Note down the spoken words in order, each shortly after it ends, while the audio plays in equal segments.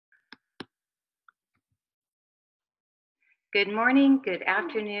Good morning, good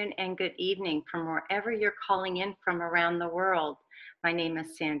afternoon, and good evening from wherever you're calling in from around the world. My name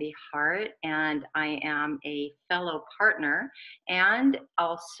is Sandy Hart, and I am a fellow partner and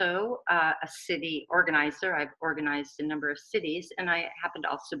also a city organizer. I've organized a number of cities, and I happen to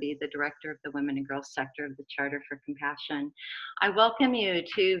also be the director of the Women and Girls sector of the Charter for Compassion. I welcome you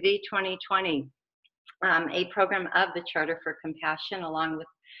to V2020, a program of the Charter for Compassion, along with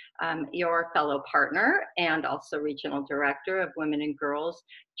your fellow partner and also regional director of Women and Girls,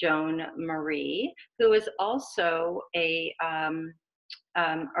 Joan Marie, who is also the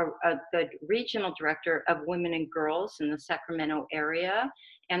regional director of Women and Girls in the Sacramento area,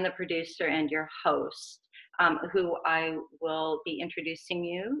 and the producer and your host, who I will be introducing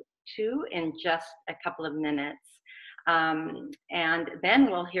you to in just a couple of minutes. And then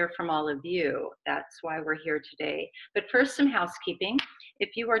we'll hear from all of you. That's why we're here today. But first, some housekeeping.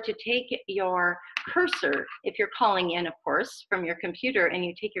 If you were to take your cursor, if you're calling in, of course, from your computer, and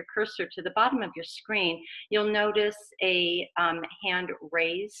you take your cursor to the bottom of your screen, you'll notice a hand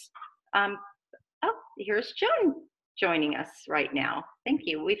raise. Oh, here's Joan joining us right now. Thank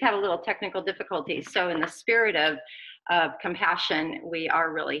you. We've had a little technical difficulty. So in the spirit of compassion, we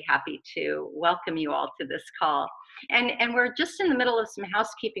are really happy to welcome you all to this call. And we're just in the middle of some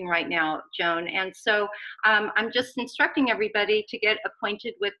housekeeping right now, Joan. And so I'm just instructing everybody to get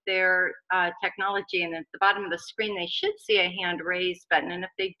acquainted with their technology. And at the bottom of the screen, they should see a hand raise button. And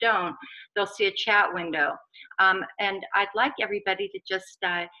if they don't, they'll see a chat window. And I'd like everybody to just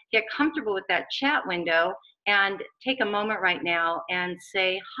get comfortable with that chat window and take a moment right now and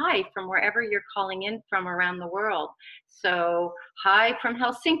say hi from wherever you're calling in from around the world. So hi from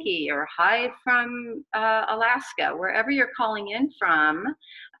Helsinki, or hi from Alaska, wherever you're calling in from.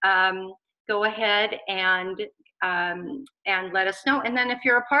 Go ahead and let us know. And then if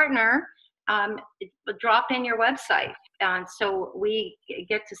you're a partner, drop in your website. So we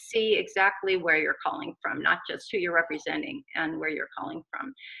get to see exactly where you're calling from, not just who you're representing and where you're calling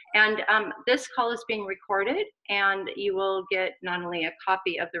from. And this call is being recorded, and you will get not only a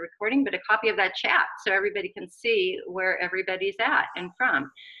copy of the recording, but a copy of that chat, so everybody can see where everybody's at and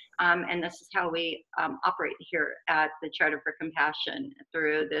from. And this is how we operate here at the Charter for Compassion,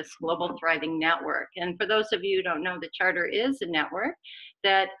 through this global thriving network. And for those of you who don't know, the Charter is a network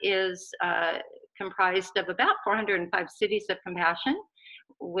that is comprised of about 405 cities of compassion,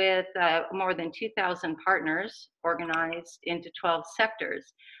 with more than 2,000 partners organized into 12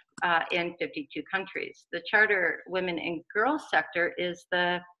 sectors in 52 countries. The Charter Women and Girls sector is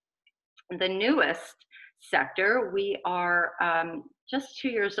the newest sector. We are just 2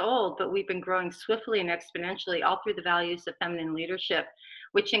 years old, but we've been growing swiftly and exponentially, all through the values of feminine leadership,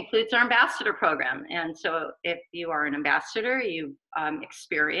 which includes our ambassador program. And so if you are an ambassador, you've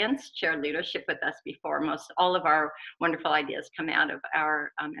experienced shared leadership with us before. Most all of our wonderful ideas come out of our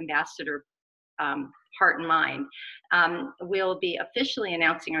ambassador heart and mind. We'll be officially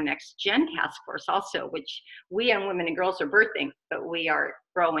announcing our next Gen Task Force also, which we and Women and Girls are birthing, but we are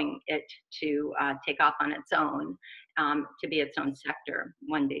growing it to take off on its own, to be its own sector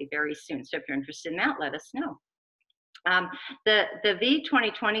one day very soon. So if you're interested in that, let us know. The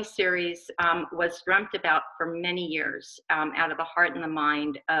V2020 series was dreamt about for many years, out of the heart and the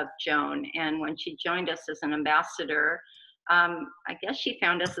mind of Joan. And when she joined us as an ambassador, I guess she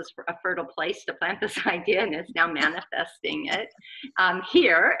found us as a fertile place to plant this idea, and is now manifesting it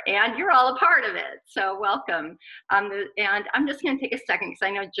here, and you're all a part of it. So welcome. And I'm just going to take a second, because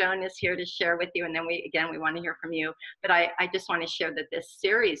I know Joan is here to share with you, and then we want to hear from you. But I just want to share that this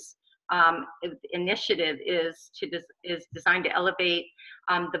series initiative is designed to elevate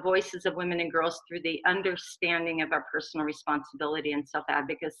the voices of women and girls through the understanding of our personal responsibility and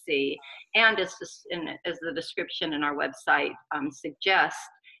self-advocacy. And as the description in our website suggests,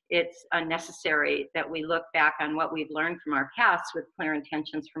 it's necessary that we look back on what we've learned from our past with clear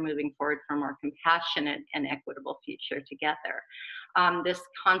intentions for moving forward for a more compassionate and equitable future together. This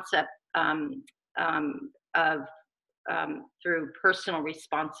concept of through personal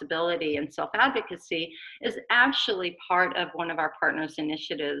responsibility and self-advocacy is actually part of one of our partners'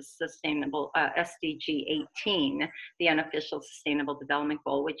 initiatives, Sustainable SDG 18, the unofficial Sustainable Development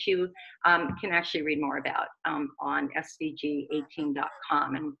Goal, which you can actually read more about on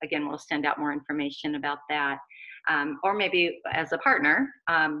sdg18.com. And again, we'll send out more information about that. Or maybe as a partner,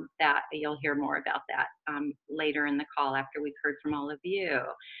 that you'll hear more about that later in the call after we've heard from all of you.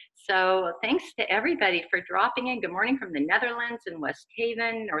 So thanks to everybody for dropping in. Good morning from the Netherlands and West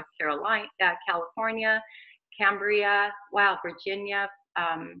Haven, North Carolina, California, Cambria, wow, Virginia,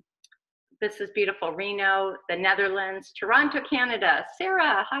 This is beautiful. Reno, the Netherlands, Toronto, Canada.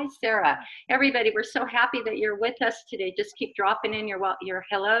 Sarah, hi, Sarah. Everybody, we're so happy that you're with us today. Just keep dropping in your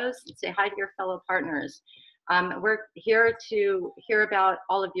hellos and say hi to your fellow partners. We're here to hear about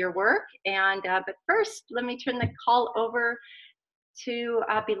all of your work. But first, let me turn the call over to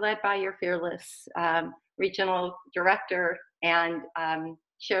be led by your fearless regional director and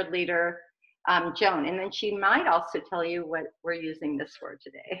shared leader, Joan. And then she might also tell you what we're using this for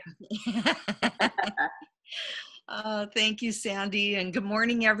today. Thank you, Sandy, and good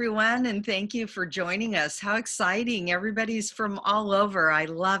morning, everyone, and thank you for joining us. How exciting. Everybody's from all over. I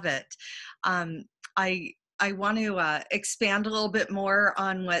love it. I want to expand a little bit more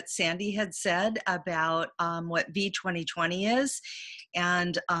on what Sandy had said about what V 2020 is,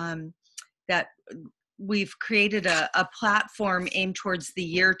 and that we've created a platform aimed towards the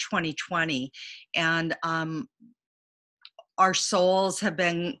year 2020. And our souls have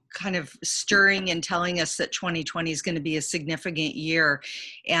been kind of stirring and telling us that 2020 is going to be a significant year.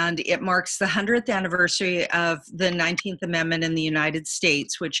 And it marks the 100th anniversary of the 19th Amendment in the United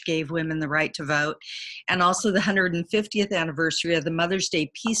States, which gave women the right to vote, and also the 150th anniversary of the Mother's Day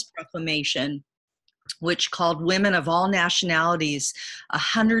Peace Proclamation, which called women of all nationalities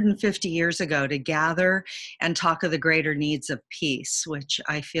 150 years ago to gather and talk of the greater needs of peace, which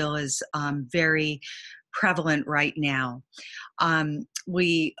I feel is very prevalent right now.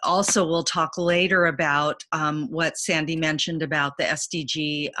 We also will talk later about what Sandy mentioned about the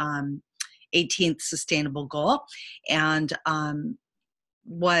SDG 18th Sustainable Goal. And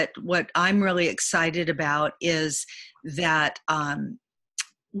what I'm really excited about is that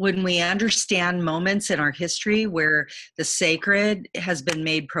when we understand moments in our history where the sacred has been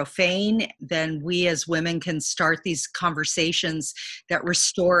made profane, then we as women can start these conversations that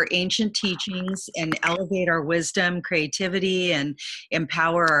restore ancient teachings and elevate our wisdom, creativity, and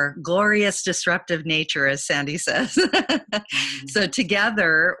empower our glorious disruptive nature, as Sandy says. So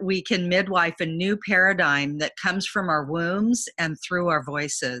together, we can midwife a new paradigm that comes from our wombs and through our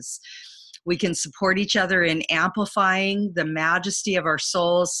voices. We can support each other in amplifying the majesty of our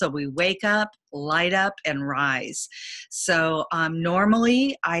souls so we wake up, light up, and rise. So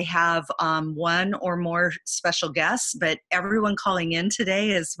normally I have one or more special guests, but everyone calling in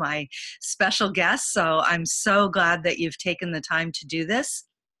today is my special guest. So I'm so glad that you've taken the time to do this.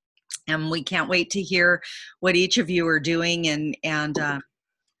 And we can't wait to hear what each of you are doing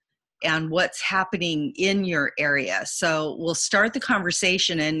and what's happening in your area. So we'll start the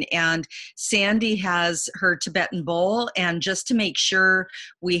conversation, and Sandy has her Tibetan bowl, and just to make sure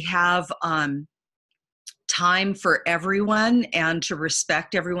we have time for everyone and to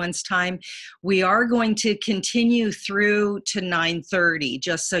respect everyone's time, we are going to continue through to 9:30,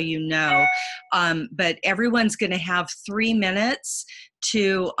 just so you know. But everyone's going to have 3 minutes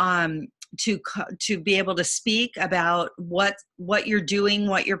to be able to speak about what you're doing,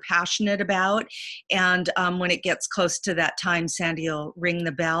 what you're passionate about. And when it gets close to that time, Sandy will ring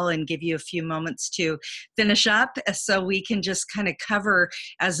the bell and give you a few moments to finish up, so we can just kind of cover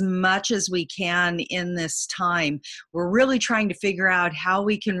as much as we can in this time. We're really trying to figure out how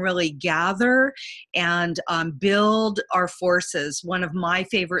we can really gather and build our forces. One of my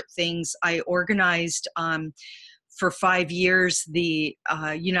favorite things, I organized for 5 years, the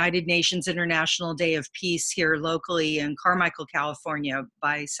United Nations International Day of Peace here locally in Carmichael, California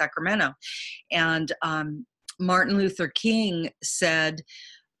by Sacramento. And Martin Luther King said,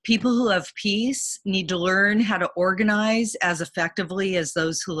 people who love peace need to learn how to organize as effectively as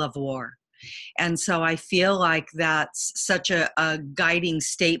those who love war. And so I feel like that's such a guiding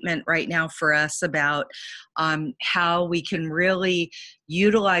statement right now for us about how we can really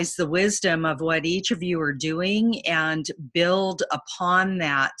utilize the wisdom of what each of you are doing and build upon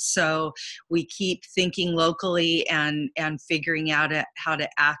that, so we keep thinking locally and figuring out how to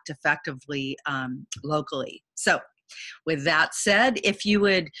act effectively locally. So with that said, if you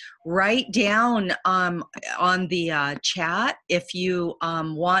would write down on the chat if you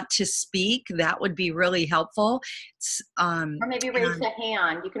want to speak, that would be really helpful. Or maybe raise a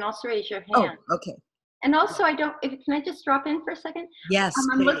hand. You can also raise your Oh, hand. okay. And also, can I just drop in for a second? Yes,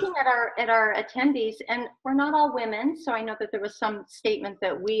 I'm looking at our attendees, and we're not all women, so I know that there was some statement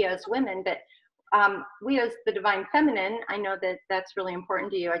that we as women, but we as the divine feminine, I know that that's really important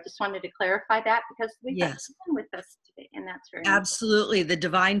to you. I just wanted to clarify that because we've got women with us today, and that's very absolutely important. The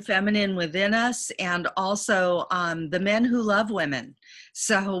divine feminine within us, and also the men who love women.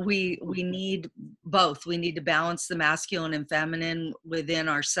 So we need both. We need to balance the masculine and feminine within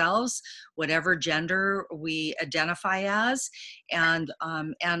ourselves, whatever gender we identify as, and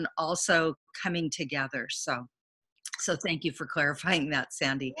also coming together. So thank you for clarifying that,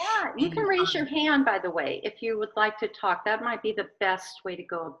 Sandy. Yeah, you can And raise your hand, by the way, if you would like to talk. That might be the best way to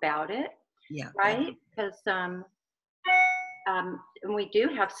go about it, yeah, right? Because and we do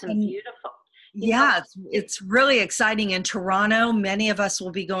have some and beautiful, you know, yeah, it's really exciting in Toronto. Many of us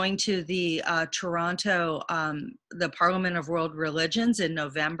will be going to the Toronto, the Parliament of World Religions in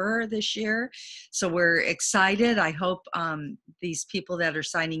November this year. So we're excited. I hope these people that are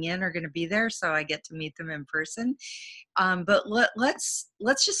signing in are going to be there, so I get to meet them in person. But let's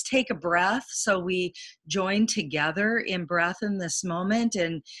just take a breath, so we join together in breath in this moment.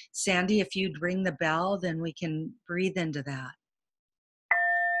 And Sandy, if you'd ring the bell, then we can breathe into that.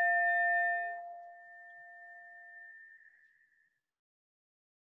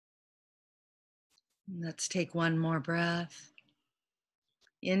 Let's take one more breath.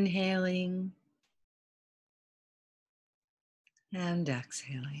 Inhaling and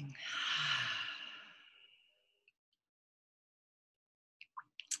exhaling.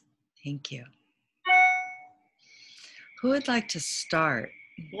 Thank you. Who would like to start?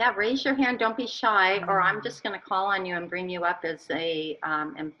 yeah, raise your hand. Don't be shy, or I'm just going to call on you and bring you up as a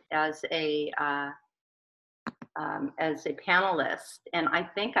as a panelist. And I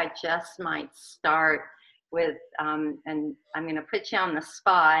think I just might start with, and I'm going to put you on the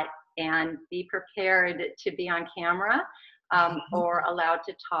spot, and be prepared to be on camera or allowed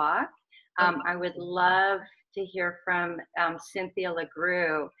to talk. I would love to hear from Cynthia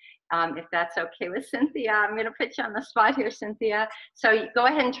LaGrue. If that's okay with Cynthia, I'm going to put you on the spot here, Cynthia. So you go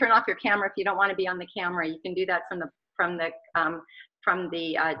ahead and turn off your camera if you don't want to be on the camera. You can do that from the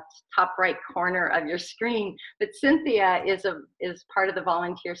top right corner of your screen. But Cynthia is part of the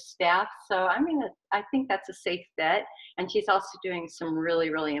volunteer staff, so I think that's a safe bet. And she's also doing some really,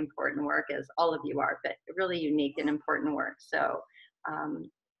 really important work, as all of you are, but really unique and important work. So.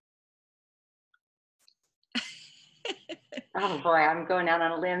 Oh boy, I'm going out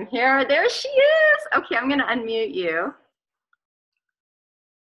on a limb here. There she is. Okay, I'm going to unmute you. Are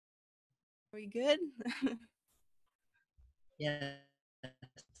we good? Yeah.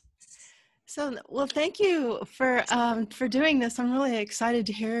 So, well, thank you for doing this. I'm really excited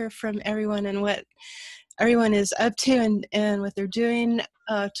to hear from everyone and what everyone is up to and what they're doing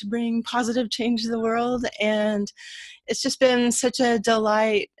to bring positive change to the world. And it's just been such a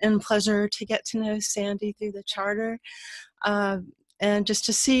delight and pleasure to get to know Sandy through the charter, and just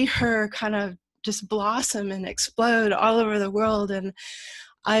to see her kind of just blossom and explode all over the world. And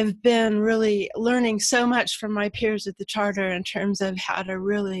I've been really learning so much from my peers at the charter in terms of how to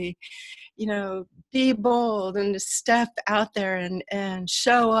really, be bold and to step out there and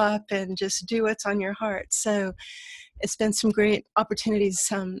show up and just do what's on your heart. So it's been some great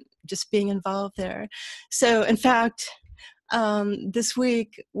opportunities just being involved there. So in fact, this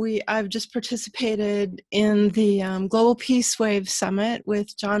week I've just participated in the Global Peace Wave Summit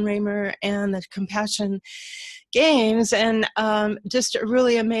with John Raymer and the Compassion Games, and just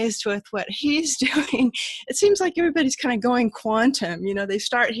really amazed with what he's doing. It seems like everybody's kind of going quantum. They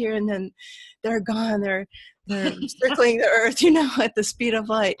start here and then they're gone. They're circling the earth, at the speed of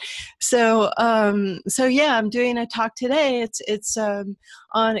light. So yeah, I'm doing a talk today. It's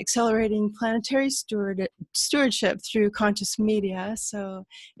on accelerating planetary stewardship through conscious media. So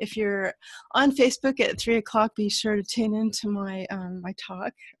if you're on Facebook at 3:00, be sure to tune into my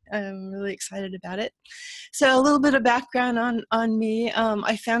talk. I'm really excited about it. So a little bit of background on me.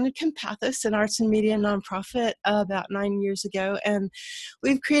 I founded Compathis, an arts and media nonprofit, about 9 years ago, and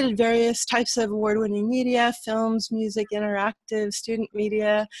we've created various types of award-winning media: films, music, interactive, student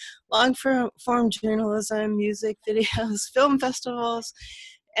media, long-form journalism, music videos, film festivals,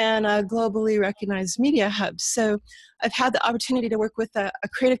 and globally recognized media hubs. So I've had the opportunity to work with a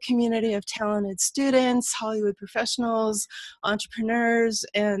creative community of talented students, Hollywood professionals, entrepreneurs,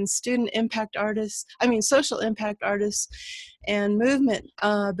 and social impact artists, and movement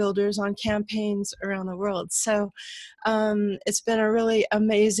builders on campaigns around the world. So it's been a really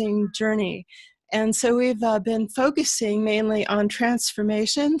amazing journey. And so we've been focusing mainly on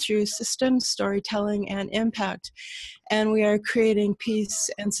transformation through systems, storytelling, and impact. And we are creating peace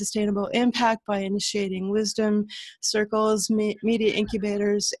and sustainable impact by initiating wisdom circles, media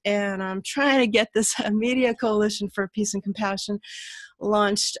incubators, and I'm trying to get this Media Coalition for Peace and Compassion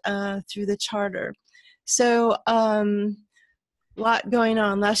launched through the charter. So lot going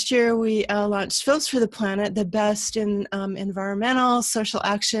on. Last year, we launched Films for the Planet, the best in environmental, social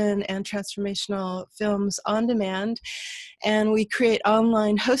action, and transformational films on demand. And we create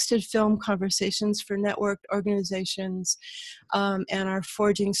online hosted film conversations for networked organizations, and are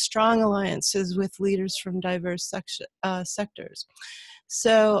forging strong alliances with leaders from diverse sectors.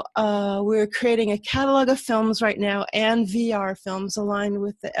 So we're creating a catalog of films right now and VR films aligned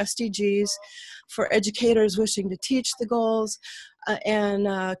with the SDGs for educators wishing to teach the goals and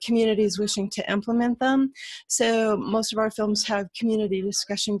communities wishing to implement them. So most of our films have community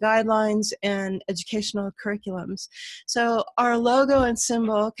discussion guidelines and educational curriculums. So our logo and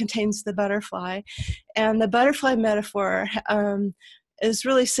symbol contains the butterfly, and the butterfly metaphor is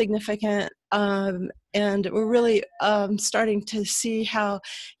really significant, and we're really starting to see how,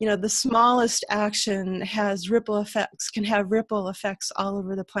 you know, the smallest action has ripple effects, can have ripple effects all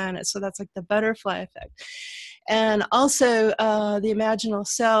over the planet. So that's like the butterfly effect. And also the imaginal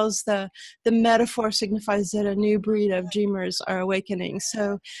cells, the metaphor signifies that a new breed of dreamers are awakening.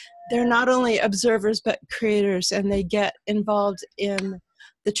 So they're not only observers but creators, and they get involved in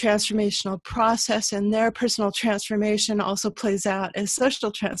the transformational process, and their personal transformation also plays out as social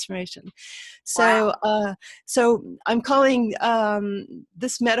transformation. So, so I'm calling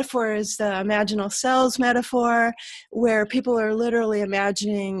this metaphor is the imaginal cells metaphor, where people are literally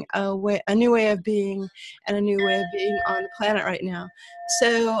imagining a new way of being and a new way of being on the planet right now.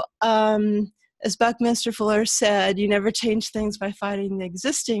 So, as Buckminster Fuller said, you never change things by fighting the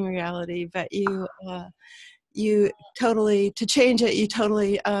existing reality, but you totally, to change it, you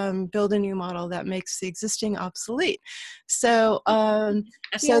totally build a new model that makes the existing obsolete. So,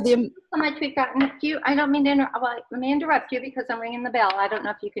 so so much we've gotten a few. I don't mean to interrupt. Well, let me interrupt you because I'm ringing the bell. I don't know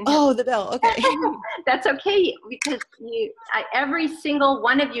if you can hear. Oh, the bell. Okay. That's okay, because every single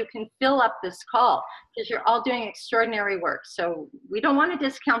one of you can fill up this call because you're all doing extraordinary work. So we don't want to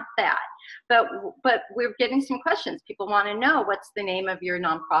discount that. But we're getting some questions. People want to know, what's the name of your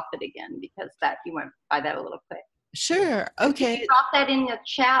nonprofit again? Because that, you went by that a little quick. Sure. Okay. Drop that in the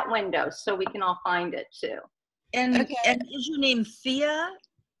chat window so we can all find it too. And is your name Thea?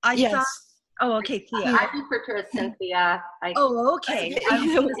 Yes. Thought, oh, okay, Thea. I refer to her as Cynthia. Okay. I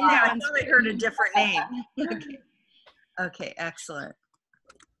thought I heard a different name. Okay, excellent.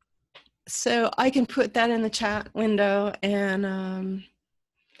 So I can put that in the chat window and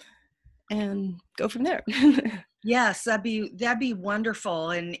go from there. Yes, that'd be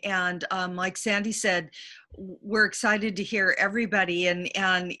wonderful. And like Sandy said, we're excited to hear everybody,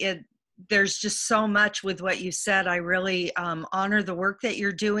 and there's just so much with what you said. I really honor the work that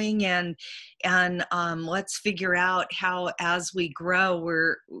you're doing, and let's figure out how, as we grow,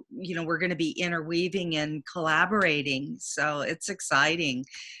 we're going to be interweaving and collaborating. So it's exciting.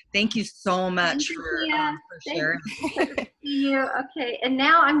 Thank you so much for sharing. Thank you. Okay, and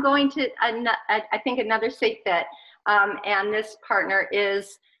now I'm going to I think another safe bet, and this partner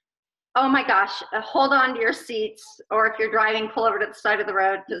is, oh my gosh, hold on to your seats, or if you're driving, pull over to the side of the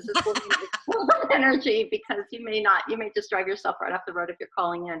road, because this will be full of energy, because you may just drive yourself right off the road if you're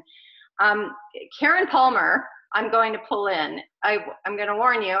calling in. Karen Palmer, I'm going to pull in. I'm going to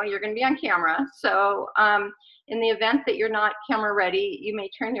warn you, you're going to be on camera. So in the event that you're not camera ready, you may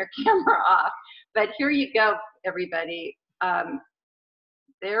turn your camera off. But here you go, everybody.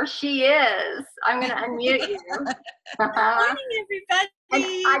 There she is. I'm going to unmute you. Morning, everybody. And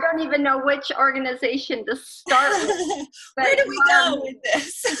I don't even know which organization to start with. Where do we go with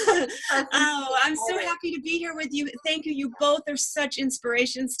this? Oh, I'm so happy to be here with you. Thank you. You both are such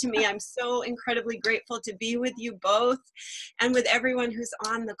inspirations to me. I'm so incredibly grateful to be with you both and with everyone who's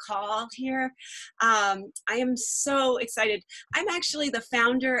on the call here. I am so excited. I'm actually the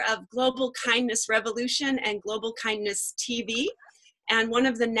founder of Global Kindness Revolution and Global Kindness TV, and one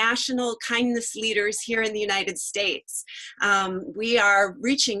of the national kindness leaders here in the United States. We are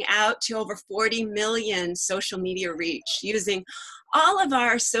reaching out to over 40 million social media reach using all of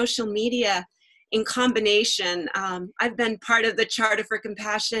our social media in combination. I've been part of the Charter for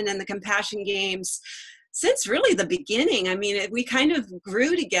Compassion and the Compassion Games since really the beginning. I mean, we kind of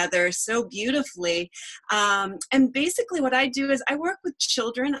grew together so beautifully. And basically what I do is I work with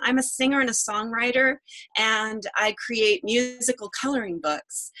children. I'm a singer and a songwriter, and I create musical coloring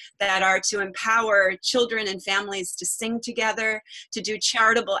books that are to empower children and families to sing together, to do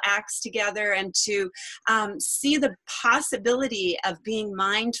charitable acts together, and to see the possibility of being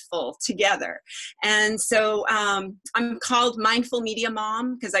mindful together. And so I'm called Mindful Media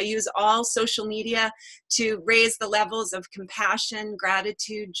Mom because I use all social media to raise the levels of compassion,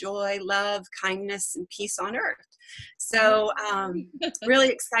 gratitude, joy, love, kindness, and peace on earth. So really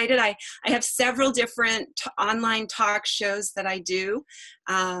excited. I have several different online talk shows that I do,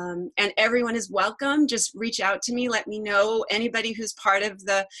 and everyone is welcome. Just reach out to me. Let me know. Anybody who's part of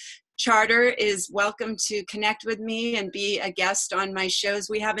the Charter is welcome to connect with me and be a guest on my shows.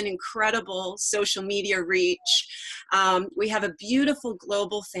 We have an incredible social media reach. We have a beautiful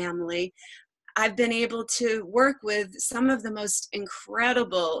global family. I've been able to work with some of the most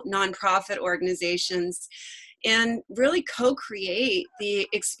incredible nonprofit organizations and really co-create the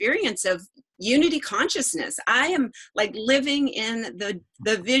experience of unity consciousness. I am like living in the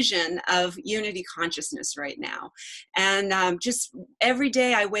vision of unity consciousness right now. And just every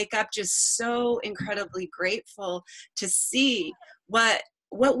day I wake up just so incredibly grateful to see what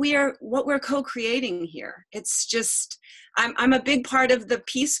we're co-creating here. It's just, I'm a big part of the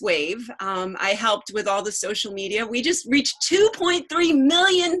peace wave. I helped with all the social media. We just reached 2.3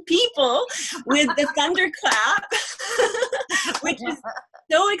 million people with the thunderclap, which is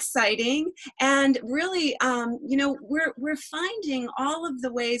so exciting. And really, you know, we're finding all of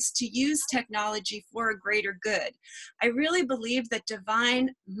the ways to use technology for a greater good. I really believe that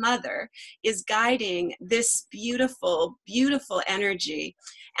Divine Mother is guiding this beautiful, beautiful energy.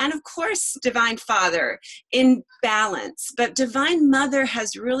 And of course, Divine Father in balance. But Divine Mother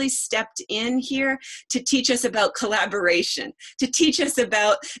has really stepped in here to teach us about collaboration, to teach us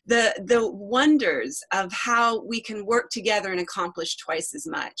about the wonders of how we can work together and accomplish twice as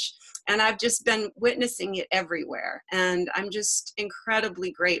much. And I've just been witnessing it everywhere. And I'm just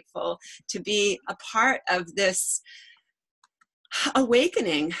incredibly grateful to be a part of this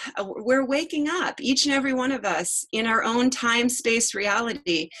awakening. We're waking up, each and every one of us, in our own time, space,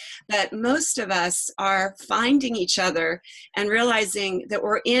 reality, that most of us are finding each other and realizing that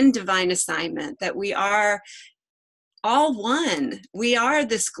we're in divine assignment, that we are all one. We are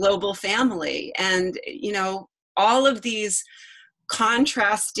this global family. And, you know, all of these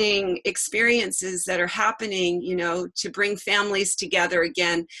contrasting experiences that are happening, you know, to bring families together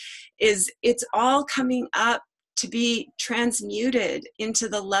again, it's all coming up to be transmuted into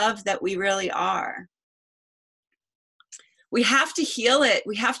the love that we really are. We have to heal it.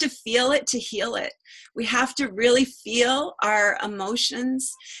 We have to feel it to heal it. We have to really feel our emotions.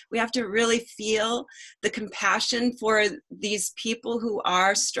 We have to really feel the compassion for these people who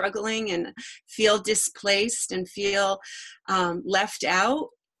are struggling and feel displaced and feel left out.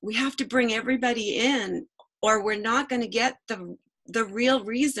 We have to bring everybody in, or we're not going to get the real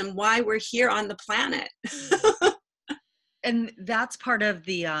reason why we're here on the planet. And that's part of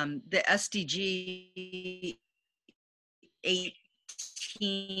the SDG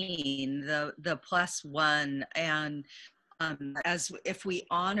 18, the +1, and as if we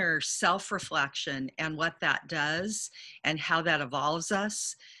honor self-reflection and what that does and how that evolves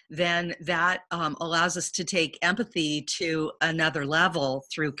us, then that allows us to take empathy to another level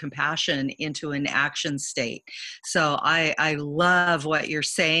through compassion into an action state. So I love what you're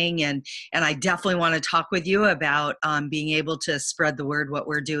saying, and I definitely want to talk with you about being able to spread the word, what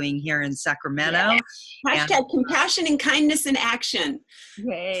we're doing here in Sacramento. Yeah. Hashtag compassion and kindness in action.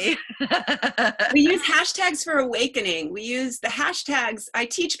 Yay. We use hashtags for awakening. We use the hashtags. I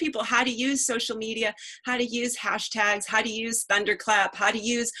teach people how to use social media, how to use hashtags, how to use thunderclap, how to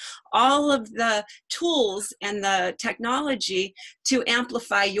use all of the tools and the technology to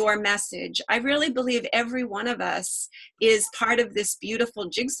amplify your message. I really believe every one of us is part of this beautiful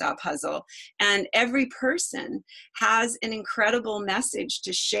jigsaw puzzle, and every person has an incredible message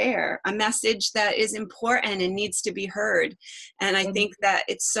to share, a message that is important and needs to be heard. And I think that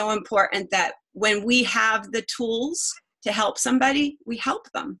it's so important that when we have the tools to help somebody, we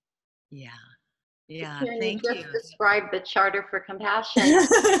help them. Yeah. Yeah, Karen, thank you you. just described the Charter for Compassion.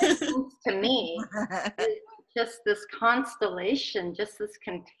 It seems to me, it's just this constellation, just this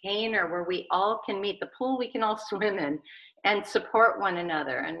container where we all can meet, the pool we can all swim in and support one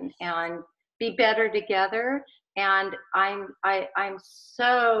another and be better together. And I'm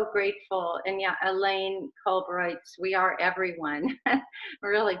so grateful. And yeah, Elaine Kolb writes, "We are everyone."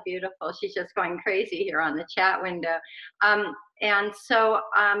 Really beautiful. She's just going crazy here on the chat window. And so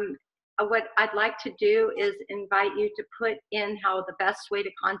what I'd like to do is invite you to put in how the best way to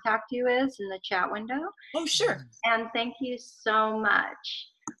contact you is in the chat window. Oh, sure. And thank you so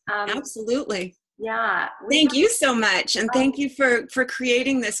much. Absolutely. Yeah. Thank you so much. And thank you for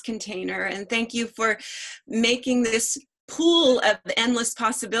creating this container. And thank you for making this pool of endless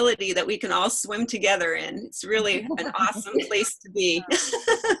possibility that we can all swim together in. It's really an awesome place to be.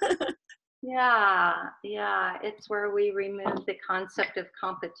 Yeah, it's where we remove the concept of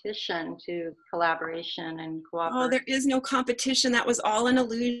competition to collaboration and cooperation. Oh, there is no competition. That was all an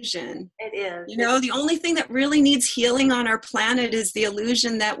illusion. It is. You know, the only thing that really needs healing on our planet is the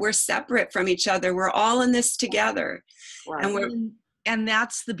illusion that we're separate from each other. We're all in this together. Right. And we're And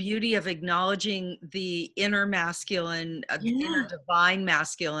that's the beauty of acknowledging the inner masculine, inner divine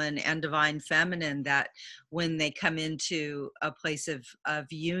masculine and divine feminine, that when they come into a place of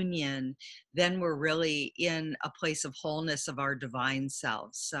union, then we're really in a place of wholeness of our divine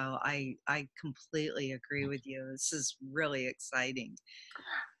selves. So I completely agree with you. This is really exciting.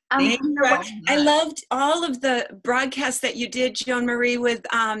 Thank you. So I loved all of the broadcasts that you did, Joan Marie, with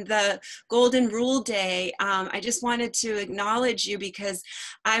the Golden Rule Day. I just wanted to acknowledge you because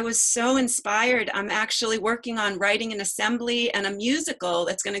I was so inspired. I'm actually working on writing an assembly and a musical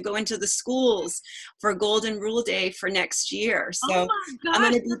that's going to go into the schools for Golden Rule Day for next year. So I'm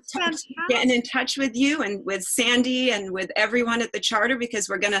going to be getting in touch with you and with Sandy and with everyone at the Charter, because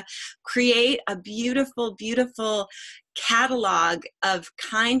we're going to create a beautiful, beautiful catalog of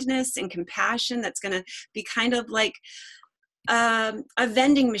kindness and compassion that's going to be kind of like a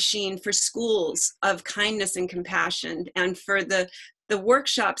vending machine for schools of kindness and compassion, and for the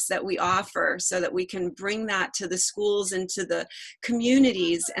workshops that we offer, so that we can bring that to the schools and to the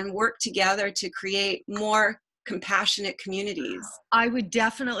communities and work together to create more compassionate communities. I would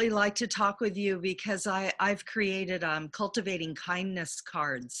definitely like to talk with you, because I've created cultivating kindness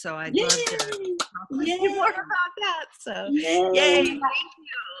cards. So I'd love to talk with you more about that. So yay. Thank you.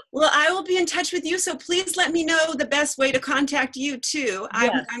 Well, I will be in touch with you, so please let me know the best way to contact you too.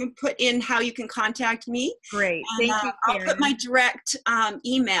 Yes. I'm going to put in how you can contact me. Great. And, thank you, I'll put my direct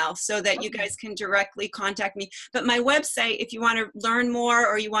email so that you guys can directly contact me. But my website, if you want to learn more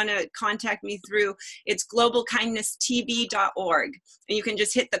or you want to contact me through, it's globalkindnesstv.org. And you can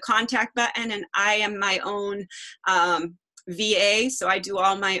just hit the contact button, and I am my own VA, so I do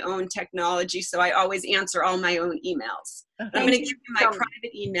all my own technology, so I always answer all my own emails. I'm going to give you my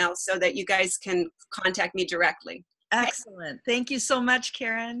private email so that you guys can contact me directly. Excellent. Thank you so much,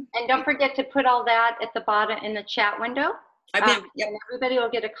 Karen. And don't forget to put all that at the bottom in the chat window. And everybody will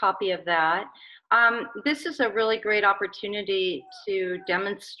get a copy of that. This is a really great opportunity to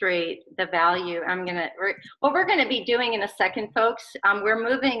demonstrate the value. What we're going to be doing in a second, folks, we're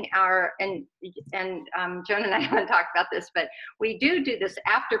moving our, and Joan and I haven't talked about this, but we do this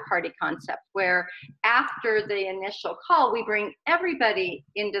after party concept, where after the initial call, we bring everybody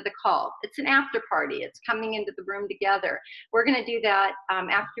into the call. It's an after party. It's coming into the room together. We're going to do that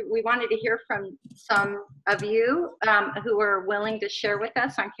after. We wanted to hear from some of you who are willing to share with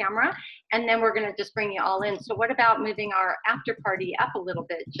us on camera, and then we're going to just bring you all in. So what about moving our after party up a little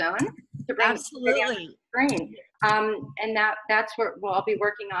bit, Joan? To bring Absolutely. on the screen. And that's what I'll be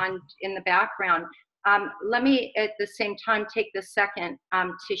working on in the background. Let me at the same time take this second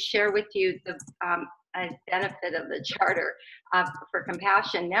to share with you the a benefit of the Charter for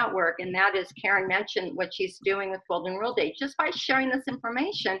Compassion Network, and that is, Karen mentioned what she's doing with Golden Rule Day. Just by sharing this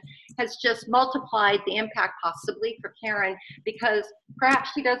information has just multiplied the impact possibly for Karen, because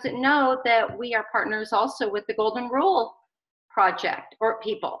perhaps she doesn't know that we are partners also with the Golden Rule Project or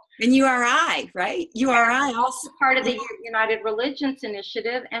people. And URI, right? URI also part of the United Religions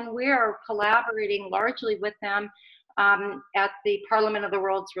Initiative, and we are collaborating largely with them at the Parliament of the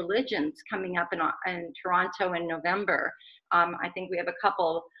World's Religions coming up in Toronto in November. I think we have a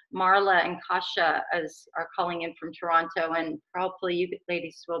couple, Marla and Kasha are calling in from Toronto, and hopefully you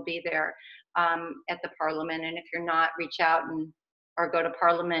ladies will be there at the Parliament. And if you're not, reach out or go to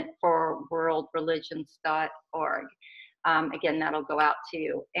parliamentforworldreligions.org. Again, that'll go out to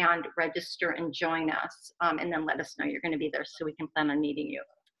you, and register and join us, and then let us know you're going to be there so we can plan on meeting you.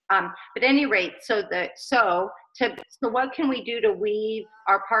 But at any rate, so what can we do to weave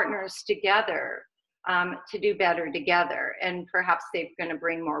our partners together to do better together? And perhaps they're going to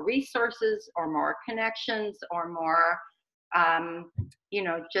bring more resources or more connections or more,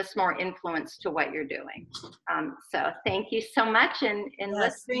 just more influence to what you're doing. So thank you so much, and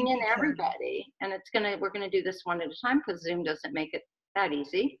let's bring in everybody. And we're gonna do this one at a time, because Zoom doesn't make it that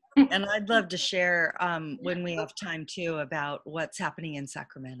easy. And I'd love to share when we have time too about what's happening in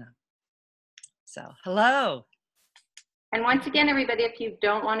Sacramento. So hello. And once again, everybody, if you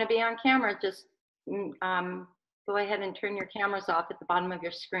don't want to be on camera, just go ahead and turn your cameras off at the bottom of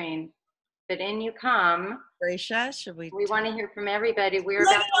your screen. But in you come. Gracia, should we want to hear from everybody. We're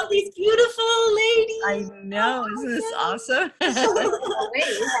Look at all these beautiful ladies. I know, isn't this awesome? Oh, wait,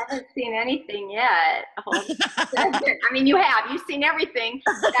 you haven't seen anything yet. I mean, you have. You've seen everything.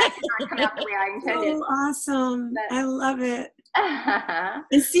 That did not come out the way I intended. So awesome. I love it.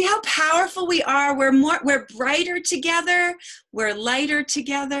 And see how powerful we are. We're brighter together, we're lighter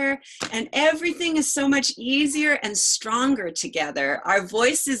together, and everything is so much easier and stronger together. Our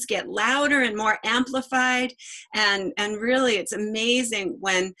voices get louder and more amplified, and really it's amazing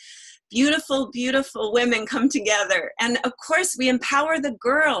when beautiful, beautiful women come together. And of course, we empower the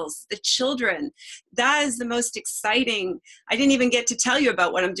girls, the children. That is the most exciting. I didn't even get to tell you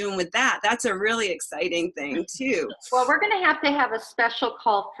about what I'm doing with that. That's a really exciting thing too. Well, we're going to have a special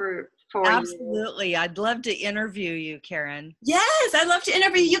call for you. Absolutely. I'd love to interview you, Karen. Yes, I'd love to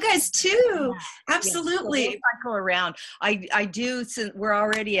interview you guys too. Absolutely. Yeah, so we'll cycle around. I do, since we're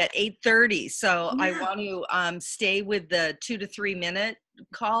already at 8:30, so I want to stay with the 2 to 3 minute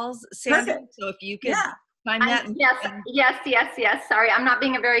calls, Sandy. Perfect. So if you could time that. Yes. Sorry, I'm not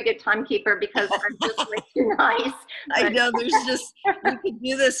being a very good timekeeper because I'm just way too nice. I know there's just, we could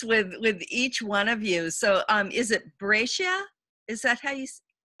do this with each one of you. So is it Bracia? Is that how you,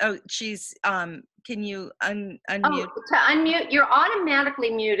 oh, she's, can you unmute? Oh, to unmute, you're automatically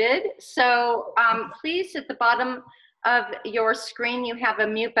muted. So please, at the bottom of your screen, you have a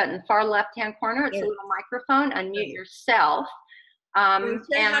mute button, far left-hand corner. It's a little microphone. Unmute yourself. How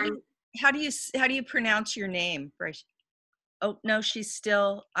do you pronounce your name, Bracia? Oh, no, she's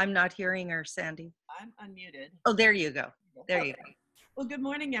still, I'm not hearing her, Sandy. I'm unmuted. Oh, there you go. There you go. Well, good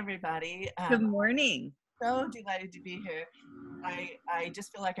morning, everybody. Good morning. So delighted to be here. I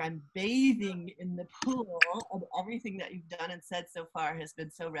just feel like I'm bathing in the pool of everything that you've done and said so far has been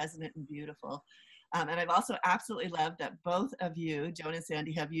so resonant and beautiful. And I've also absolutely loved that both of you, Joan and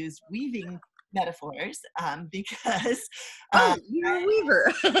Sandy, have used weaving metaphors because you're a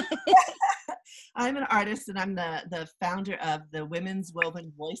weaver. I'm an artist and I'm the founder of the Women's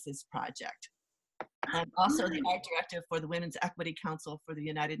Woven Voices Project. I'm also the art director for the Women's Equity Council for the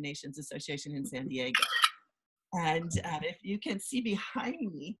United Nations Association in San Diego. And if you can see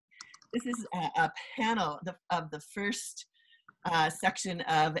behind me, this is a panel of the first section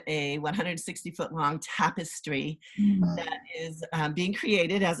of a 160-foot long tapestry that is being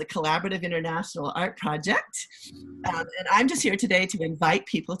created as a collaborative international art project. And I'm just here today to invite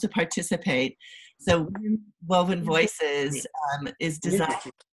people to participate. So Woven Voices is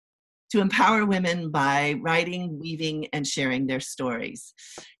designed to empower women by writing, weaving, and sharing their stories.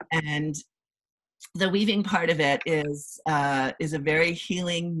 And the weaving part of it is a very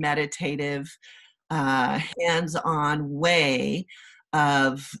healing, meditative, hands-on way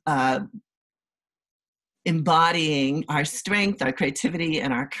of embodying our strength, our creativity,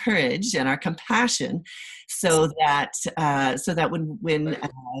 and our courage and our compassion, so that when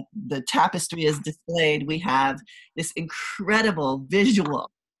the tapestry is displayed, we have this incredible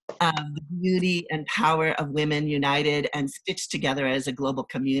visual of the beauty and power of women united and stitched together as a global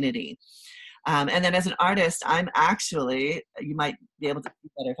community. And then as an artist, I'm actually, you might be able to see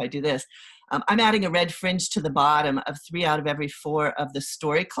better if I do this, I'm adding a red fringe to the bottom of 3 out of every 4 of the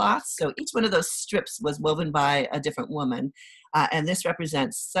story cloths. So each one of those strips was woven by a different woman. And this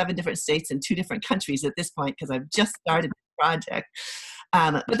represents 7 different states and 2 different countries at this point, because I've just started the project.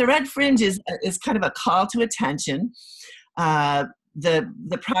 But the red fringe is kind of a call to attention.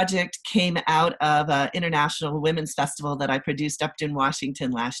 The project came out of an international women's festival that I produced up in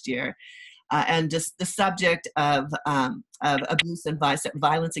Washington last year. And just the subject of abuse and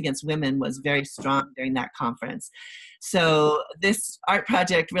violence against women was very strong during that conference. So this art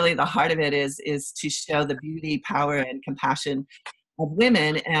project, really the heart of it is to show the beauty, power, and compassion of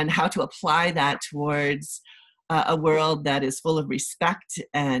women and how to apply that towards a world that is full of respect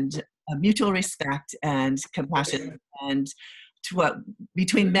and mutual respect and compassion and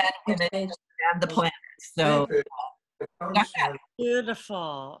between men, women, and the planet. So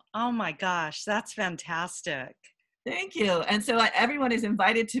beautiful. Oh my gosh, that's fantastic. Thank you. And so everyone is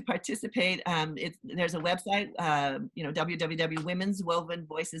invited to participate. There's a website,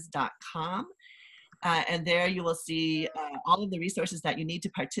 www.womenswovenvoices.com. And there you will see all of the resources that you need to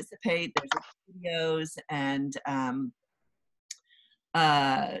participate. There's videos and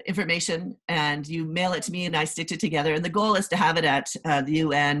information, and you mail it to me and I stitch it together. And the goal is to have it at the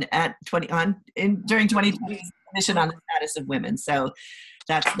UN at during 2020's Commission on the Status of Women. So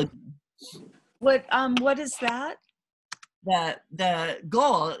that's the what is that? The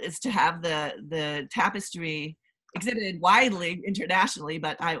goal is to have the tapestry exhibited widely internationally,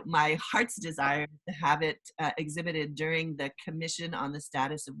 but my heart's desire is to have it exhibited during the Commission on the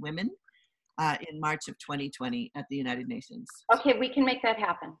Status of Women in March of 2020 at the United Nations. Okay, we can make that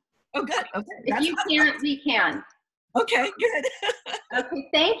happen. Oh, good. Okay. If you can't, we can. Okay, good. Okay,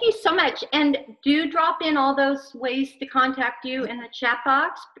 thank you so much. And do drop in all those ways to contact you in the chat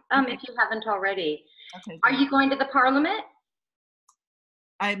box if you haven't already. Okay. Are you going to the Parliament?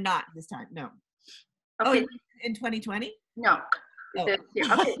 I am not this time, no. Okay. Oh, in 2020? No. Oh. This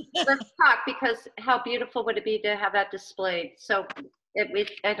year. Okay, let's talk, because how beautiful would it be to have that displayed? So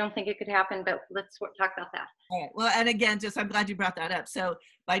I don't think it could happen, but let's talk about that. All right. Well, and again, I'm glad you brought that up. So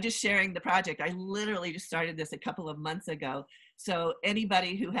by just sharing the project, I literally just started this a couple of months ago. So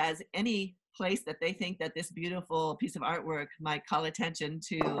anybody who has any place that they think that this beautiful piece of artwork might call attention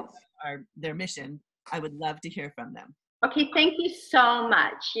to their mission, I would love to hear from them. Okay, thank you so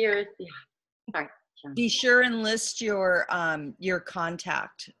much. Sorry. Be sure and list your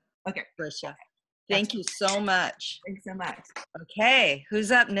contact. Okay. Tricia. Thank you so much. Thanks so much. Okay,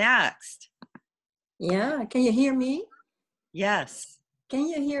 who's up next? Yeah, can you hear me? Yes. Can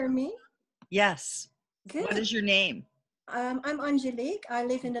you hear me? Yes. Good. What is your name? I'm Angelique. I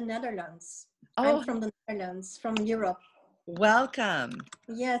live in the Netherlands. Oh. I'm from the Netherlands, from Europe. Welcome.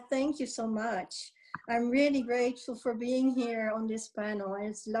 Yeah, thank you so much. I'm really grateful for being here on this panel. And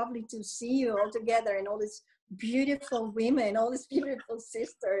it's lovely to see you all together and all these beautiful women, all these beautiful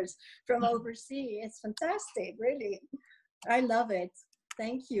sisters from overseas. It's fantastic, really. I love it.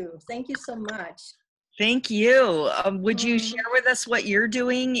 Thank you. Thank you so much. Thank you. Would you share with us what you're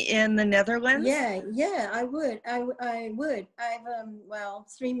doing in the Netherlands? Yeah, I would. I would. I've, well,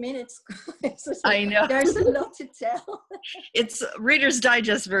 3 minutes. I know. There's a lot to tell. It's Reader's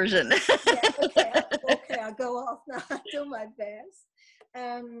Digest version. Yeah, okay, I'll go off now. I'll do my best.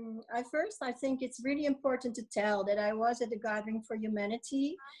 I think it's really important to tell that I was at the Gathering for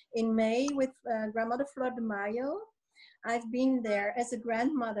Humanity in May with Grandmother Flor de Mayo. I've been there as a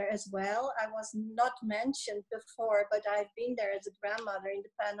grandmother as well. I was not mentioned before, but I've been there as a grandmother in the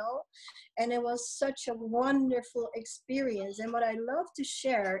panel. And it was such a wonderful experience. And what I love to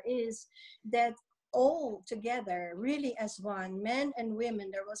share is that all together, really as one, men and women,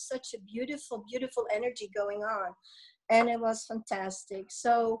 there was such a beautiful, beautiful energy going on. And it was fantastic.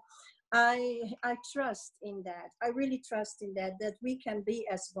 So I trust in that. I really trust in that we can be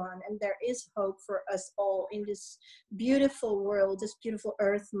as one, and there is hope for us all in this beautiful world, this beautiful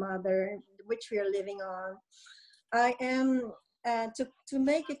Earth Mother, which we are living on. I am, to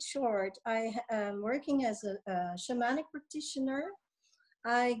make it short, I am working as a shamanic practitioner.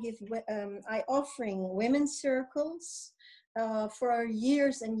 I offering women's circles for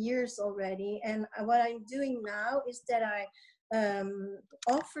years and years already. And what I'm doing now is that I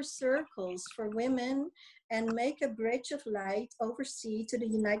offer circles for women and make a bridge of light overseas to the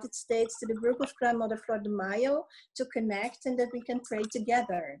United States, to the group of Grandmother Flor de Mayo, to connect and that we can pray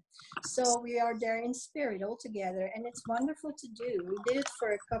together. So we are there in spirit all together, and it's wonderful to do. We did it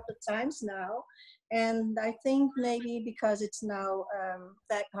for a couple of times now, and I think maybe because it's now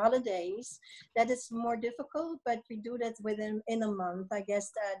back holidays, that it's more difficult, but we do that in a month. I guess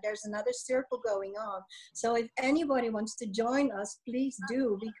there's another circle going on. So if anybody wants to join us, please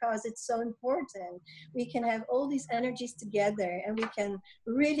do, because it's so important. We can have all these energies together and we can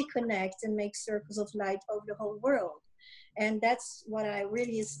really connect and make circles of light over the whole world. And that's what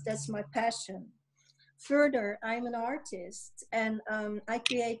that's my passion. Further, I'm an artist, and I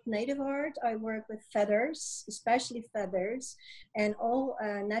create native art. I work with feathers, especially feathers, and all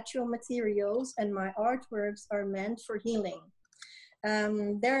natural materials, and my artworks are meant for healing.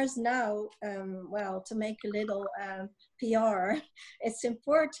 There's now, well, to make a little PR, it's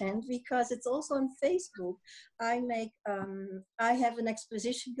important because it's also on Facebook. I have an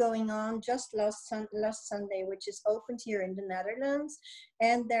exposition going on just last Sunday, which is opened here in the Netherlands.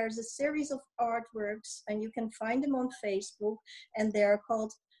 And there's a series of artworks, and you can find them on Facebook, and they're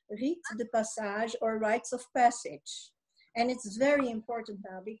called Rites de Passage, or Rites of Passage. And it's very important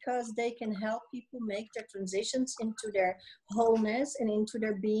now because they can help people make their transitions into their wholeness and into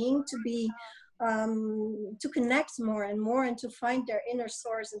their being, to be, to connect more and more and to find their inner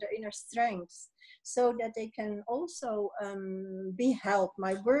source and their inner strengths, so that they can also be helped.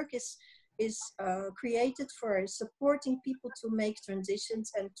 My work is created for supporting people to make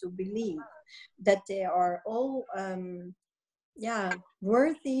transitions and to believe that they are all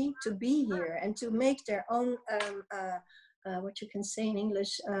worthy to be here and to make their own, what you can say in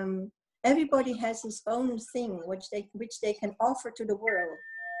English, everybody has his own thing which they can offer to the world,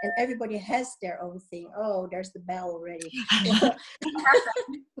 and everybody has their own thing. Oh, there's the bell already.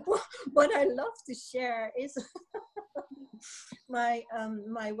 What I love to share is my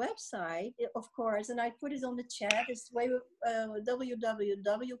website, of course, and I put it on the chat. It's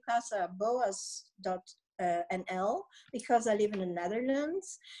www.casaboas.nl, because I live in the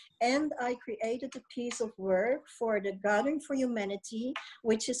Netherlands, and I created a piece of work for the Gathering for Humanity,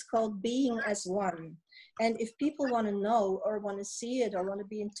 which is called Being as One. And if people want to know or want to see it or want to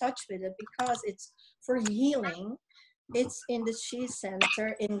be in touch with it, because it's for healing, it's in the She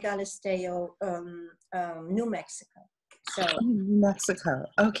Center in Galisteo, New Mexico. So Mexico.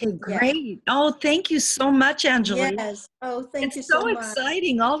 Okay, yeah. great. Oh, thank you so much, Angelique. Yes. Oh, thank you It's so so much.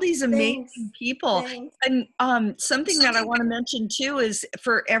 exciting, all these amazing Thanks. people. Thanks. And something that I want to mention too is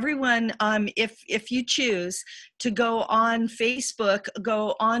for everyone, if you choose to go on Facebook,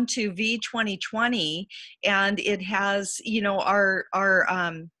 go on to V2020, and it has, you know, our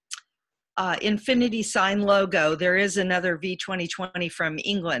infinity sign logo. There is another V2020 from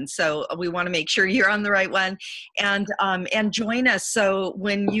England, so we want to make sure you're on the right one, and join us. So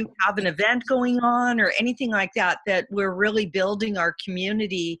when you have an event going on or anything like that, that we're really building our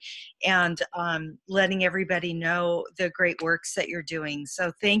community and letting everybody know the great works that you're doing.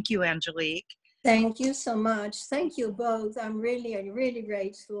 So thank you, Angelique. Thank you so much. Thank you both. I'm really, really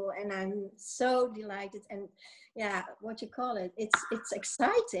grateful, and I'm so delighted. And yeah, what you call it? It's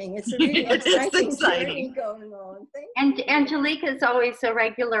exciting. It's a really exciting journey going on. Thank you. Angelique is always a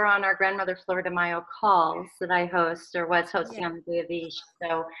regular on our Grandmother Flor de Mayo calls that I host or was hosting on the Day of Each.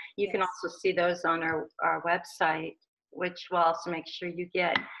 So you can also see those on our website, which will also make sure you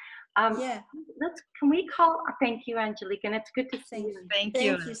get. Can we call? Thank you, Angelique, and it's good to see you. Thank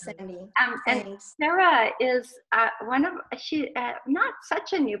you, Sandy. And Sarah is not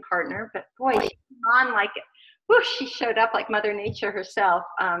such a new partner, but boy, she's on like, whoosh, she showed up like Mother Nature herself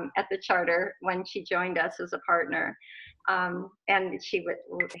at the charter when she joined us as a partner, and she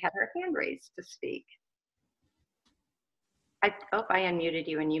had her hand raised to speak. I unmuted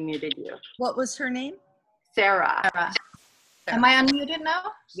you and you muted you. What was her name? Sarah. Am I unmuted now?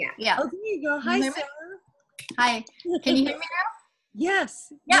 Yeah. Oh, there you go. Hi, Sarah. Hi. Can you hear me now?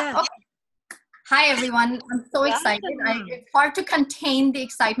 Yes. Yeah. Okay. Hi, everyone. I'm so excited. It's hard to contain the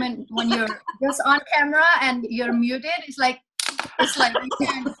excitement when you're just on camera and you're muted. It's like you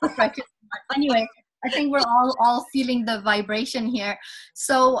can't stretch it. Anyway, I think we're all feeling the vibration here.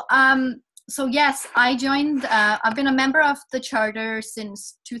 So yes, I joined, I've been a member of the charter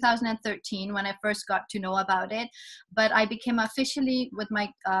since 2013 when I first got to know about it, but I became officially with my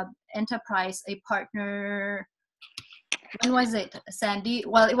enterprise a partner. When was it, Sandy?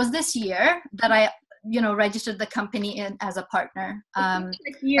 Well, it was this year that I, registered the company as a partner.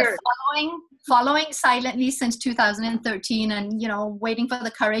 Following silently since 2013 and, waiting for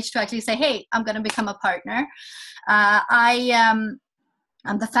the courage to actually say, hey, I'm going to become a partner. I'm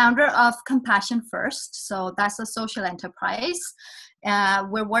the founder of Compassion First, so that's a social enterprise.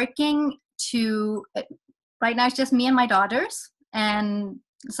 We're working right now it's just me and my daughters, and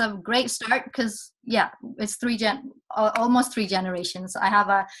it's a great start because, it's almost three generations. I have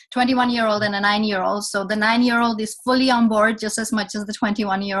a 21-year-old and a 9-year-old, so the 9-year-old is fully on board just as much as the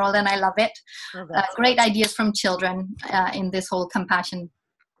 21-year-old, and I love it. Great ideas from children in this whole compassion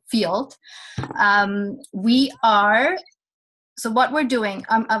field. So what we're doing,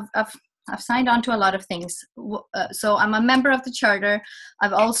 I've signed on to a lot of things. So I'm a member of the charter.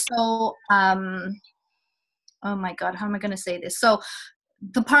 I've also, oh my God, how am I going to say this? So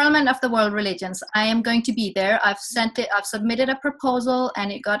the Parliament of the World Religions, I am going to be there. I've submitted a proposal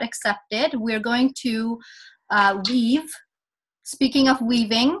and it got accepted. We're going to weave. Speaking of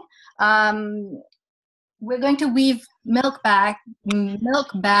weaving, we're going to weave milk bag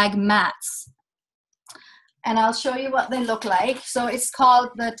mats. And I'll show you what they look like. So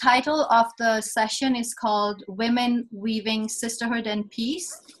the title of the session is called Women Weaving Sisterhood and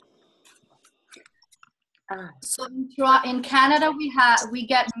Peace. So in Canada, we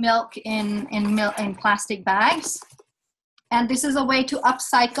get milk in plastic bags. And this is a way to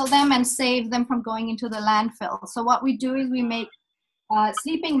upcycle them and save them from going into the landfill. So what we do is we make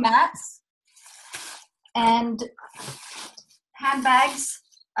sleeping mats and handbags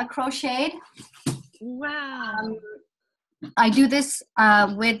are crocheted. Wow. I do this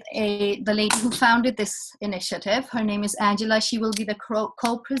with the lady who founded this initiative. Her name is Angela. She will be the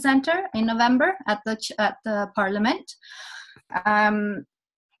co-presenter in November at the Parliament. And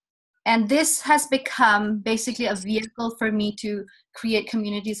this has become basically a vehicle for me to create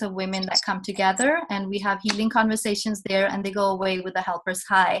communities of women that come together, and we have healing conversations there, and they go away with a helper's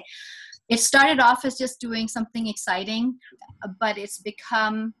high. It started off as just doing something exciting, but it's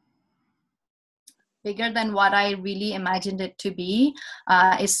become bigger than what I really imagined it to be.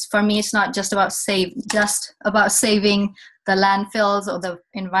 For me, it's not just about saving the landfills or the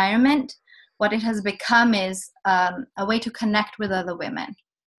environment. What it has become is a way to connect with other women,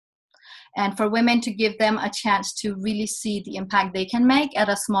 and for women to give them a chance to really see the impact they can make at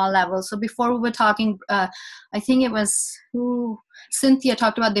a small level. So before we were talking, I think it was Cynthia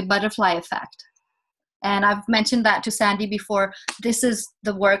talked about the butterfly effect. And I've mentioned that to Sandy before. This is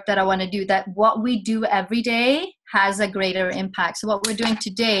the work that I want to do, that what we do every day has a greater impact. So what we're doing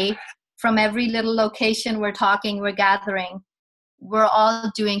today from every little location we're talking, we're gathering, we're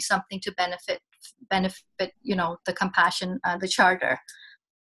all doing something to benefit, the compassion, the charter.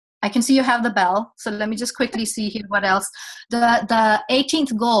 I can see you have the bell, so let me just quickly see here what else. The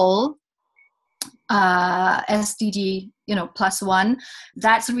 18th goal, SDG, +1,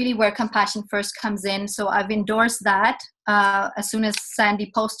 that's really where Compassion First comes in. So I've endorsed that. As soon as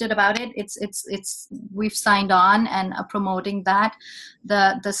Sandy posted about it, we've signed on and are promoting that.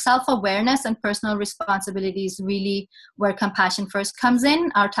 The self-awareness and personal responsibility is really where Compassion First comes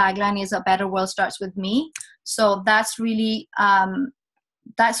in. Our tagline is "A better world starts with me." So that's really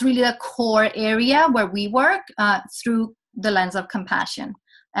the core area where we work through the lens of compassion.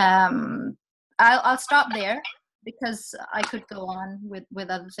 I'll stop there because I could go on with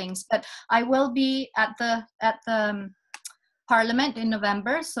other things, but I will be at the Parliament in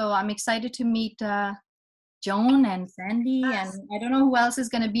November, so I'm excited to meet Joan and Sandy, and I don't know who else is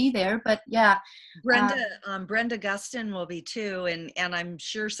going to be there, but yeah. Brenda Gustin will be too, and I'm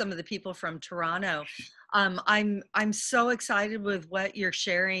sure some of the people from Toronto. I'm so excited with what you're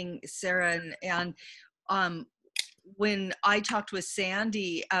sharing, Sarah, and when I talked with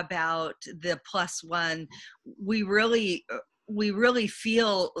Sandy about the +1, we really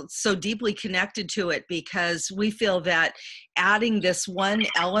feel so deeply connected to it, because we feel that adding this one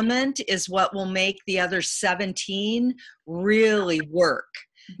element is what will make the other 17 really work.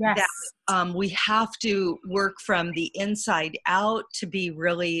 Yes. That we have to work from the inside out to be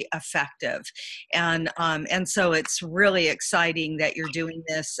really effective. And so it's really exciting that you're doing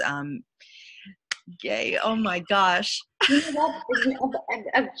this. Yay, oh my gosh.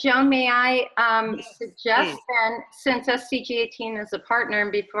 Joan, may I suggest then, since SDG 18 is a partner,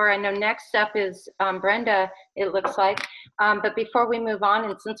 and before I know next up is Brenda, it looks like, but before we move on,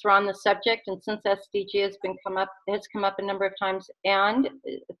 and since we're on the subject, and since SDG has come up a number of times, and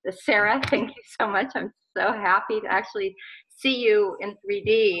Sarah, thank you so much. I'm so happy to actually see you in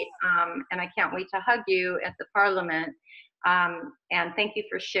 3D, and I can't wait to hug you at the Parliament. And thank you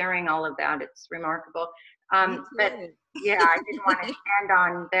for sharing all of that. It's remarkable. But yeah, I didn't want to end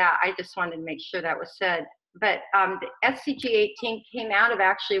on that. I just wanted to make sure that was said. But the SDG 18 came out of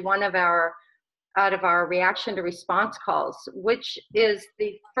actually one of our reaction to response calls, which is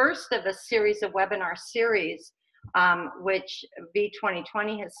the first of a series of webinar series, which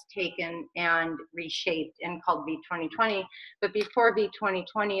V2020 has taken and reshaped and called V2020. But before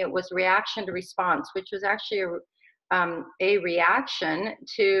V2020, it was reaction to response, which was actually a reaction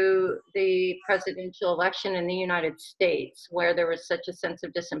to the presidential election in the United States, where there was such a sense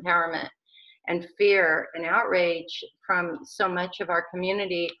of disempowerment and fear and outrage from so much of our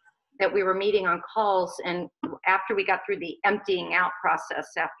community that we were meeting on calls. And after we got through the emptying out process,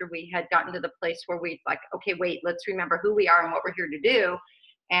 after we had gotten to the place where we'd like, okay, wait, let's remember who we are and what we're here to do,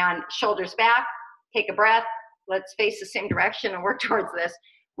 and shoulders back, take a breath, let's face the same direction and work towards this.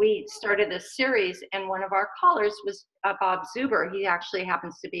 We started this series, and one of our callers was Bob Zuber. He actually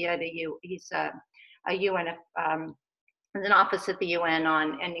happens to be at he's a UN, an office at the UN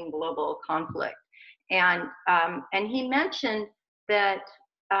on ending global conflict. And he mentioned that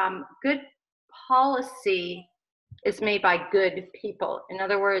good policy is made by good people. In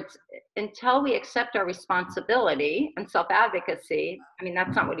other words, until we accept our responsibility and self-advocacy, I mean,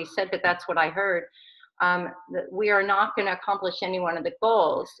 that's not what he said, but that's what I heard, that we are not going to accomplish any one of the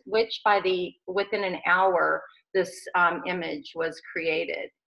goals, which within an hour, this image was created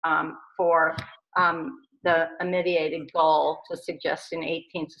for the mediated goal to suggest an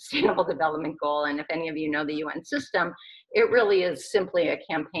 18th Sustainable Development Goal. And if any of you know the UN system, it really is simply a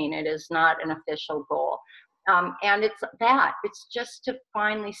campaign. It is not an official goal. And it's just to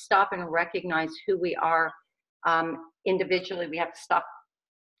finally stop and recognize who we are individually. We have to stop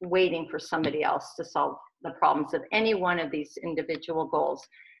waiting for somebody else to solve the problems of any one of these individual goals.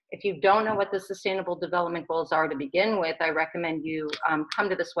 If you don't know what the Sustainable Development Goals are to begin with, I recommend you come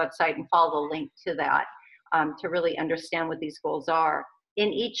to this website and follow the link to that to really understand what these goals are. In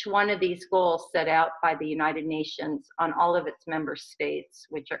each one of these goals set out by the United Nations on all of its member states,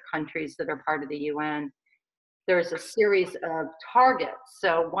 which are countries that are part of the UN, there's a series of targets.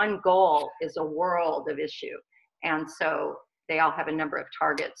 So one goal is a world of issue. And so they all have a number of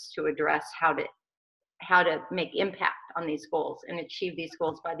targets to address how to make impact on these goals and achieve these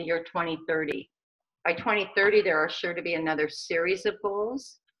goals by the year 2030. By 2030, there are sure to be another series of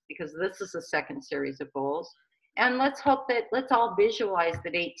goals, because this is the second series of goals. And let's all visualize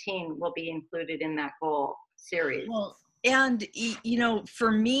that 18 will be included in that goal series. Well, and,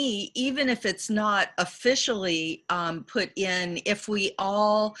 for me, even if it's not officially put in, if we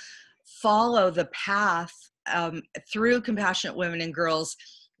all follow the path through Compassionate Women and Girls,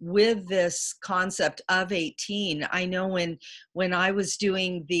 with this concept of 18. I know when I was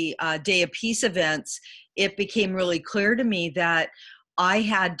doing the Day of Peace events, it became really clear to me that I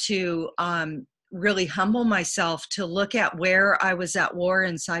had to really humble myself to look at where I was at war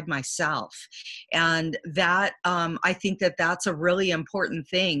inside myself. And that, I think that that's a really important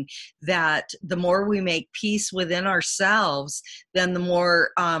thing, that the more we make peace within ourselves, then the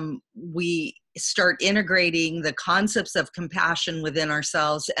more we start integrating the concepts of compassion within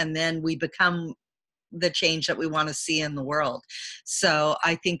ourselves, and then we become the change that we want to see in the world. So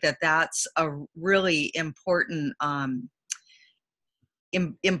I think that that's a really important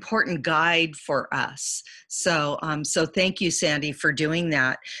important guide for us. So so thank you, Sandy, for doing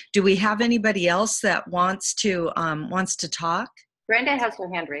that. Do we have anybody else that wants to talk? Brenda has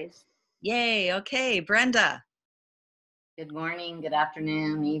her hand raised. Yay. Okay, Brenda. Good morning, good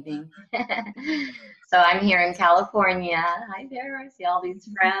afternoon, evening. So I'm here in California. Hi there, I see all these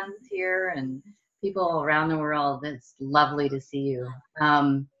friends here and people around the world. It's lovely to see you.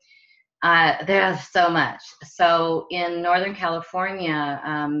 There's so much. So in Northern California,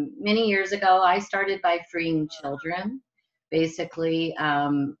 many years ago, I started by freeing children. Basically,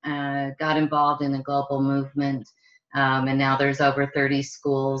 got involved in a global movement, and now there's over 30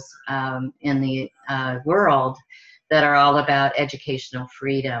 schools in the world that are all about educational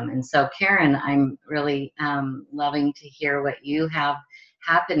freedom. And so, Karen, I'm really loving to hear what you have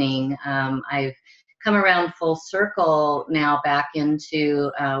happening. I've come around full circle now back into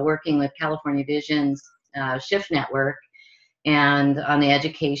working with California Vision's Shift Network, and on the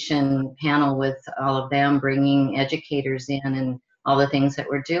education panel with all of them, bringing educators in and all the things that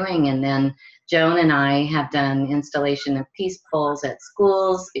we're doing. And then Joan and I have done installation of peace poles at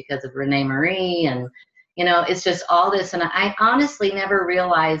schools because of Renee Marie, and you know, it's just all this. And I honestly never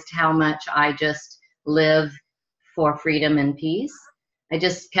realized how much I just live for freedom and peace. I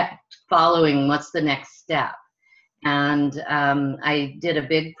just kept following what's the next step. And I did a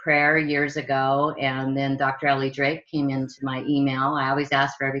big prayer years ago, and then Dr. Ellie Drake came into my email. I always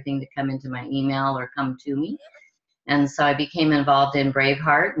ask for everything to come into my email or come to me. And so I became involved in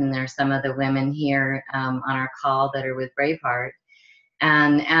Braveheart, and there's some of the women here on our call that are with Braveheart.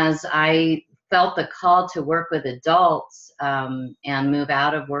 And as I felt the call to work with adults and move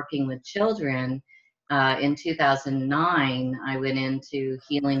out of working with children, in 2009, I went into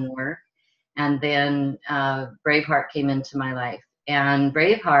healing work, and then Braveheart came into my life. And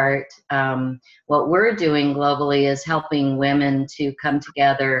Braveheart, what we're doing globally is helping women to come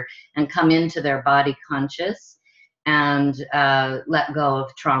together and come into their body conscious and let go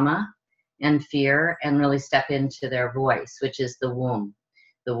of trauma and fear and really step into their voice, which is the womb,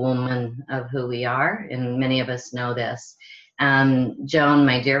 the woman of who we are. And many of us know this. Joan,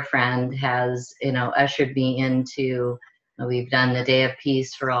 my dear friend, has, you know, ushered me into, we've done the Day of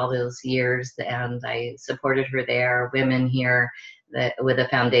Peace for all those years, and I supported her there, women here with a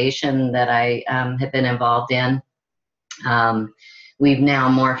foundation that I have been involved in. We've now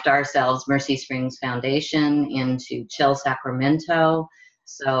morphed ourselves, Mercy Springs Foundation, into Chill Sacramento.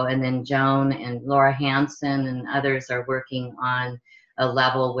 So, and then Joan and Laura Hansen and others are working on a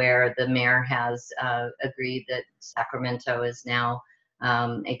level where the mayor has agreed that Sacramento is now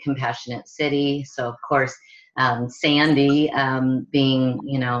a compassionate city. So of course, Sandy being,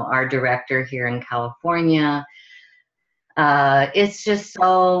 you know, our director here in California, it's just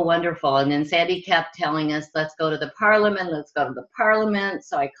so wonderful. And then Sandy kept telling us, let's go to the parliament, let's go to the parliament.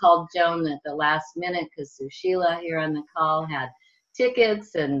 So I called Joan at the last minute because Sushila here on the call had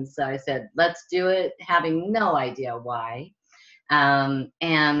tickets. And so I said, let's do it, having no idea why. And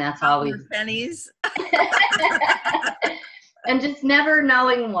that's always pennies. And just never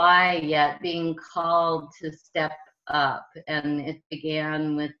knowing why yet, being called to step up. And it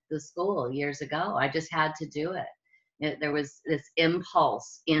began with the school years ago. I just had to do it. There was this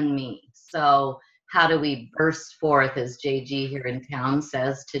impulse in me. So how do we burst forth, as JG here in town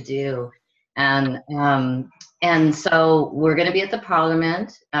says to do? And so we're going to be at the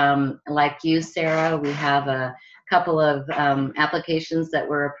Parliament. Like you, Sarah, we have a couple of applications that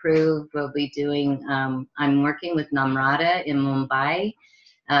were approved. We'll be doing, I'm working with Namrata in Mumbai.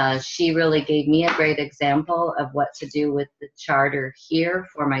 She really gave me a great example of what to do with the charter here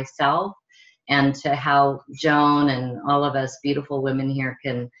for myself, and to how Joan and all of us beautiful women here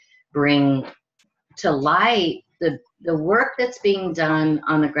can bring to light the work that's being done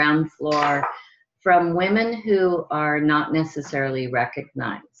on the ground floor from women who are not necessarily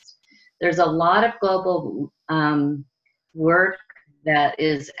recognized. There's a lot of global work that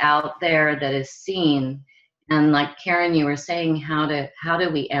is out there that is seen, and like Karen, you were saying, how do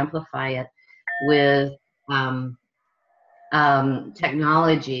we amplify it with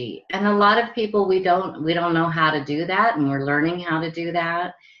technology. And a lot of people, we don't know how to do that, and we're learning how to do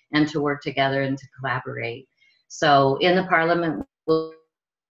that and to work together and to collaborate. So in the Parliament, we'll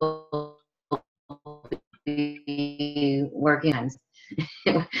be working on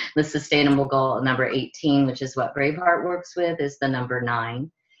the sustainable goal number 18, which is what Braveheart works with, is the number 9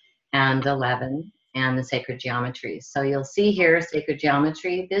 and 11 and the sacred geometry. So you'll see here sacred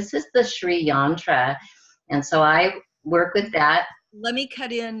geometry. This is the Sri Yantra, and so I work with that. Let me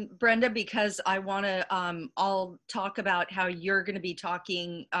cut in, Brenda, because I want to, I'll talk about how you're going to be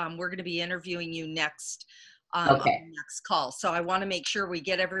talking. We're going to be interviewing you next on the next call. So I want to make sure we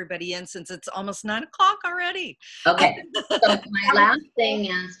get everybody in, since it's almost 9 o'clock already. Okay. So my last thing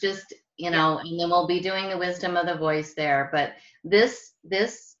is just, and then we'll be doing the wisdom of the voice there. But this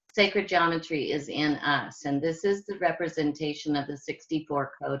sacred geometry is in us, and this is the representation of the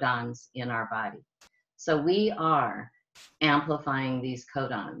 64 codons in our body. So we are amplifying these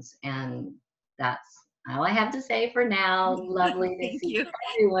codons, and that's all I have to say for now. Lovely to see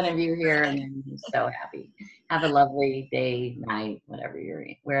every one of you here, and I'm so happy. Have a lovely day, night, wherever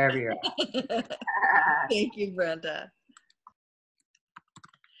you're at. Thank you, Brenda.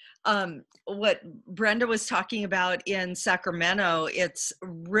 What Brenda was talking about in Sacramento, it's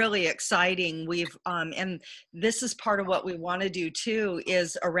really exciting. We've, and this is part of what we want to do too,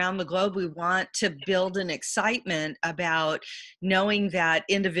 is around the globe, we want to build an excitement about knowing that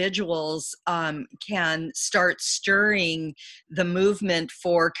individuals can start stirring the movement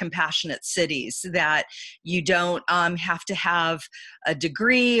for compassionate cities, that you don't have to have a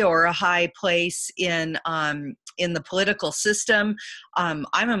degree or a high place in the political system. I'm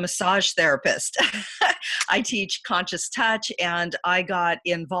a massage therapist. I teach conscious touch, and I got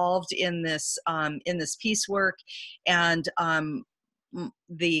involved in this peace work, and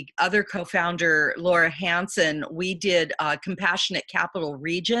the other co-founder, Laura Hansen, we did Compassionate Capital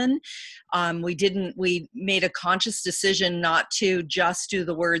Region. We made a conscious decision not to just do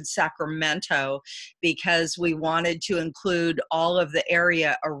the word Sacramento, because we wanted to include all of the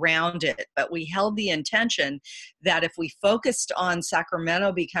area around it. But we held the intention that if we focused on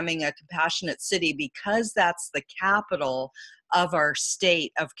Sacramento becoming a compassionate city, because that's the capital of our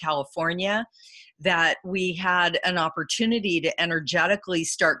state of California, that we had an opportunity to energetically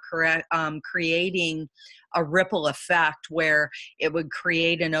start creating a ripple effect where it would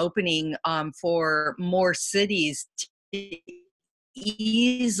create an opening for more cities to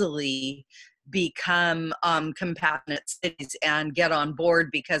easily become compassionate cities and get on board,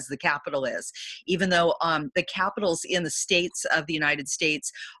 because the capital is. Even though the capitals in the states of the United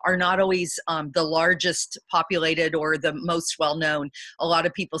States are not always the largest populated or the most well-known. A lot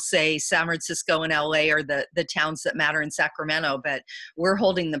of people say San Francisco and LA are the towns that matter in Sacramento, but we're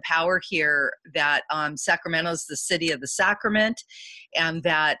holding the power here that Sacramento is the city of the sacrament, and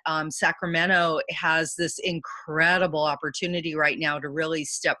that Sacramento has this incredible opportunity right now to really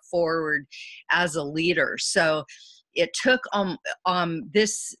step forward as a leader. So it took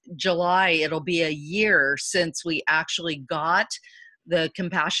this July, it'll be a year since we actually got the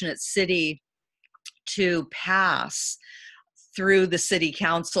Compassionate City to pass through the city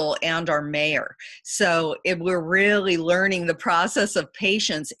council and our mayor. So we're really learning the process of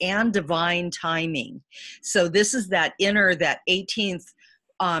patience and divine timing. So this is that 18th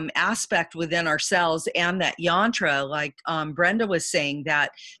aspect within ourselves, and that yantra, like Brenda was saying, that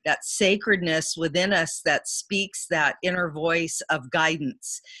sacredness within us that speaks that inner voice of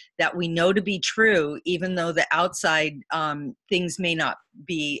guidance that we know to be true, even though the outside things may not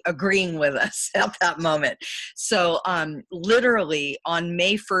be agreeing with us at that moment. So literally on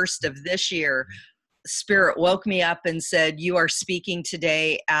May 1st of this year, Spirit woke me up and said, "You are speaking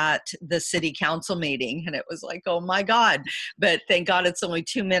today at the city council meeting." And it was like, oh my God, but thank God it's only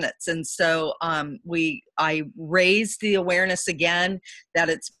 2 minutes. And so I raised the awareness again that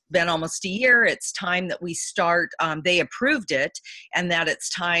it's been almost a year. It's time that we start, they approved it, and that it's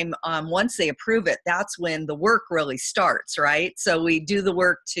time, once they approve it, that's when the work really starts, right? So we do the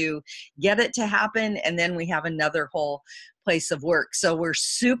work to get it to happen, and then we have another whole place of work. So we're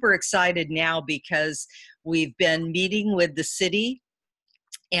super excited now because we've been meeting with the city,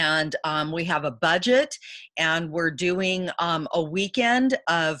 and we have a budget, and we're doing a weekend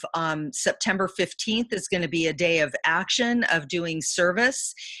of September 15th is going to be a day of action, of doing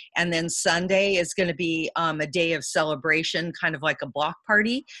service, and then Sunday is going to be a day of celebration, kind of like a block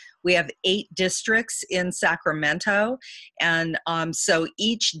party. We have 8 districts in Sacramento, and so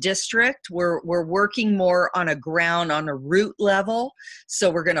each district, we're working more on a root level.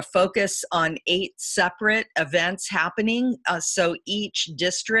 So we're going to focus on 8 separate events happening. So each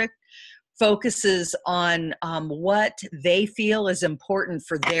district focuses on what they feel is important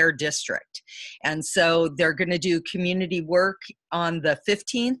for their district. And so they're going to do community work on the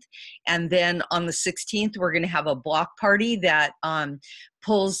 15th, and then on the 16th we're going to have a block party that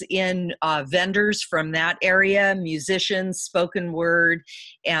pulls in vendors from that area, musicians, spoken word,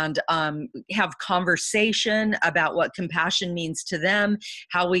 and have conversation about what compassion means to them,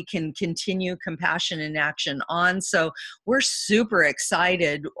 how we can continue compassion in action on. So we're super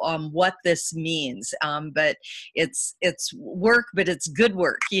excited what this means, but it's work, but it's good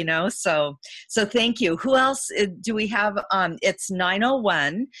work, you know. So thank you. Who else do we have? It's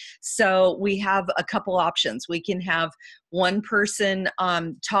 9:01, so we have a couple options. We can have one person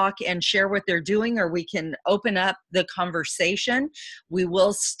talk and share what they're doing, or we can open up the conversation. We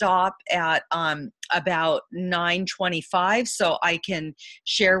will stop at about 9:25, so I can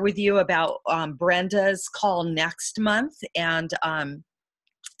share with you about Brenda's call next month. And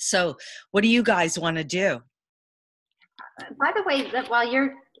so what do you guys want to do? By the way, while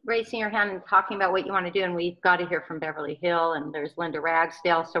you're raising your hand and talking about what you want to do, and we've got to hear from Beverly Hill, and there's Linda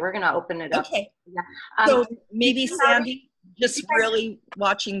Ragsdale, so we're going to open it up. Okay. Yeah. So maybe Sandy, just really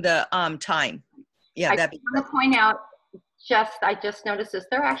watching the time. Yeah, I that'd be want to point out, I just noticed this,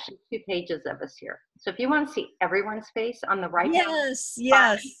 there are actually 2 pages of us here. So if you want to see everyone's face on the right, yes,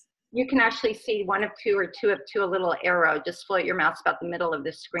 you can actually see 1 of 2 or 2 of 2, a little arrow. Just float your mouse about the middle of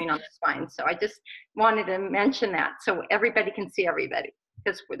the screen on the spine. So I just wanted to mention that so everybody can see everybody,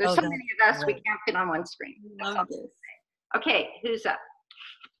 because there's so many of us, we can't fit on one screen. Love this. Okay, who's up?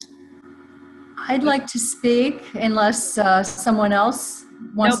 I'd like to speak unless someone else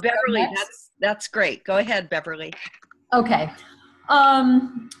wants to. No, Beverly, that's great. Go ahead, Beverly. Okay.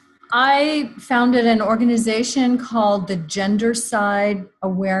 I founded an organization called the Gendercide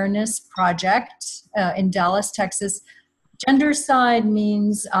Awareness Project in Dallas, Texas. Gendercide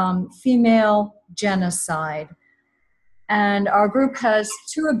means female genocide. And our group has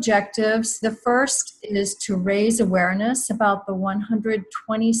 2 objectives. The first is to raise awareness about the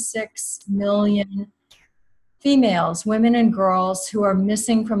 126 million females, women and girls, who are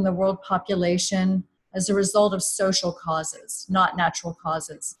missing from the world population as a result of social causes, not natural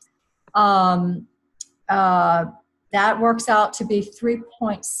causes. That works out to be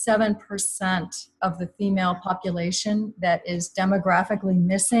 3.7% of the female population that is demographically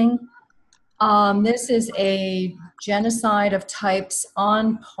missing. This is a genocide of types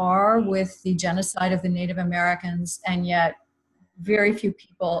on par with the genocide of the Native Americans, and yet very few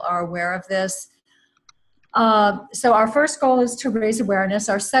people are aware of this. So our first goal is to raise awareness.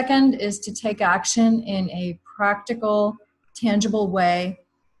 Our second is to take action in a practical, tangible way.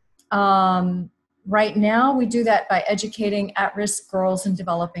 Right now, we do that by educating at-risk girls in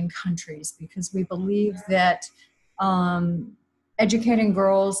developing countries, because we believe that educating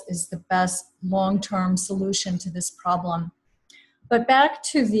girls is the best long-term solution to this problem. But back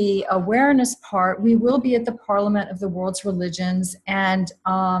to the awareness part, we will be at the Parliament of the World's Religions, and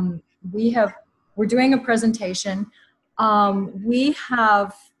we're doing a presentation. We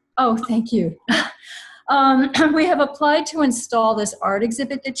have, oh, thank you. We have applied to install this art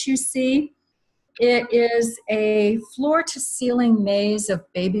exhibit that you see. It is a floor-to-ceiling maze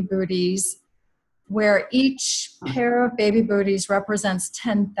of baby booties, where each pair of baby booties represents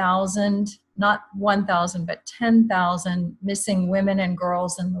 10,000, not 1,000, but 10,000 missing women and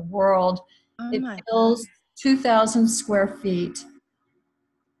girls in the world. It fills 2,000 square feet.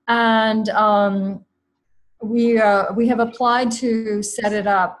 And we have applied to set it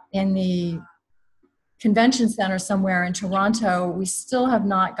up in the convention center somewhere in Toronto. We still have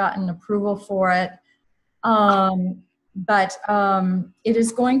not gotten approval for it. But it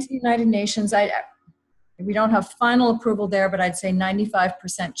is going to the United Nations. We don't have final approval there, but I'd say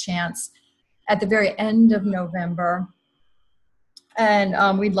 95% chance at the very end of November.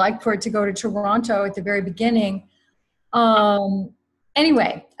 And we'd like for it to go to Toronto at the very beginning.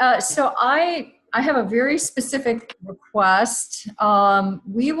 Anyway, so I have a very specific request.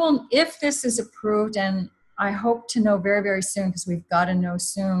 We will, if this is approved, and I hope to know very, very soon, because we've got to know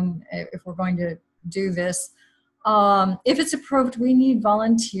soon if we're going to do this. If it's approved, we need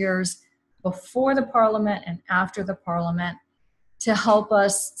volunteers before the Parliament and after the Parliament to help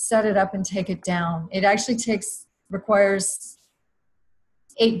us set it up and take it down. It actually requires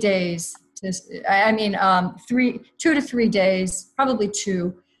 8 days. 2 to 3 days, probably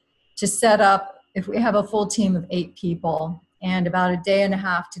 2, to set up if we have a full team of 8 people, and about a day and a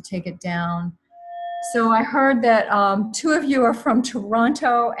half to take it down. So I heard that 2 of you are from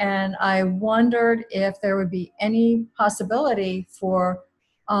Toronto, and I wondered if there would be any possibility for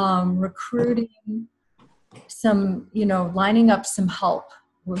recruiting some, lining up some help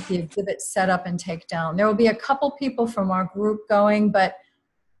with the exhibit set up and take down. There will be a couple people from our group going, but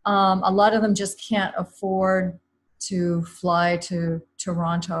a lot of them just can't afford to fly to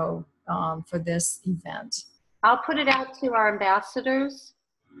Toronto for this event. I'll put it out to our ambassadors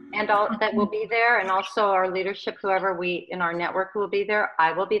and all that will be there, and also our leadership, whoever we in our network who will be there.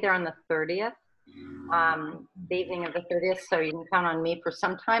 I will be there on the 30th, the evening of the 30th, so you can count on me for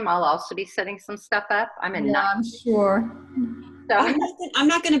some time. I'll also be setting some stuff up. I'm in. Yeah, I'm sure. So. I'm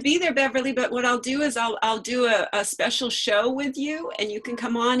not going to be there, Beverly, but what I'll do is I'll do a special show with you, and you can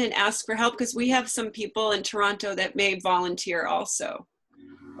come on and ask for help, because we have some people in Toronto that may volunteer also.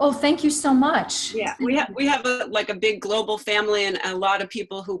 Oh, thank you so much. Yeah, we have a big global family, and a lot of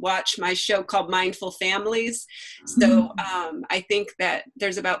people who watch my show called Mindful Families. So I think that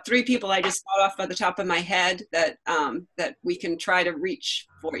there's about 3 people I just thought off by the top of my head that that we can try to reach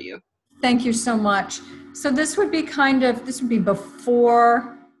for you. Thank you so much. So this would be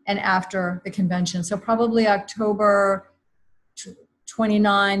before and after the convention. So probably October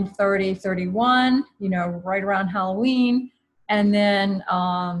 29, 30, 31, right around Halloween. And then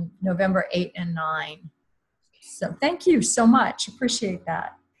November 8 and 9. So thank you so much. Appreciate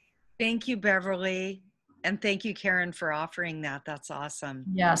that. Thank you, Beverly. And thank you, Karen, for offering that. That's awesome.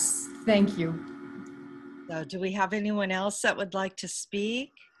 Yes, thank you. So do we have anyone else that would like to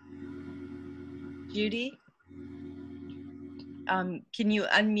speak? Judy? Can you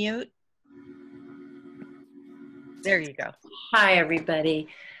unmute? There you go. Hi, everybody.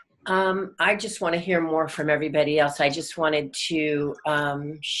 I just want to hear more from everybody else. I just wanted to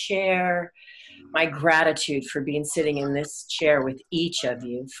share my gratitude for being sitting in this chair with each of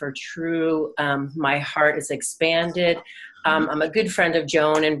you. For true, my heart is expanded. I'm a good friend of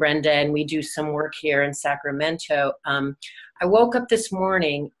Joan and Brenda, and we do some work here in Sacramento. I woke up this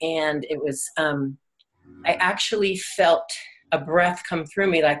morning, and it was, I actually felt a breath come through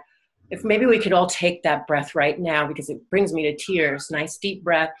me, like, if maybe we could all take that breath right now, because it brings me to tears. Nice deep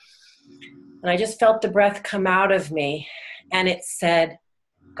breath. And I just felt the breath come out of me, and it said,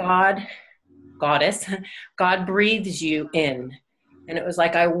 God, Goddess, God breathes you in. And it was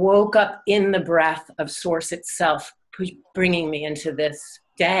like I woke up in the breath of Source itself, bringing me into this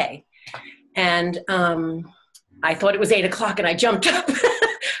day. And I thought it was 8 o'clock, and I jumped up.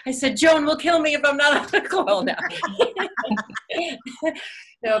 I said, Joan will kill me if I'm not on the call now.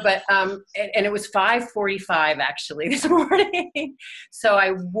 No, but, and it was 5:45 actually this morning. So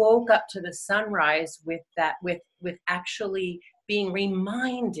I woke up to the sunrise with that, with actually being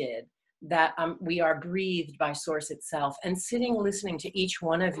reminded that we are breathed by Source itself, and sitting, listening to each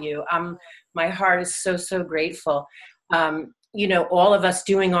one of you. My heart is so, so grateful. All of us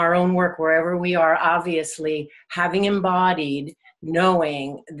doing our own work wherever we are, obviously having embodied,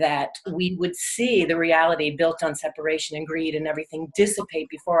 knowing that we would see the reality built on separation and greed and everything dissipate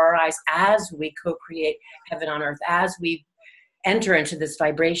before our eyes as we co-create heaven on earth, as we enter into this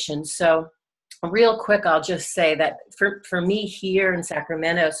vibration. So real quick, I'll just say that for me here in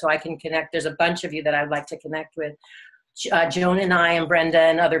Sacramento, so I can connect, there's a bunch of you that I'd like to connect with. Joan and I and Brenda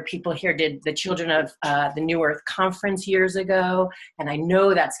and other people here did the Children of the New Earth Conference years ago, and I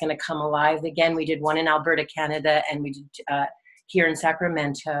know that's going to come alive again. We did one in Alberta, Canada, and we did here in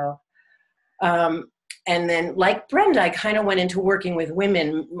Sacramento. And then, like Brenda, I kind of went into working with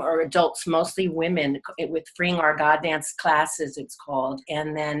women, or adults, mostly women, with Freeing Our God Dance classes, it's called.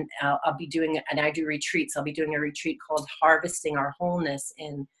 And then I'll be doing, and I do retreats. I'll be doing a retreat called Harvesting Our Wholeness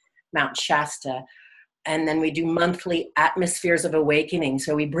in Mount Shasta. And then we do monthly atmospheres of awakening.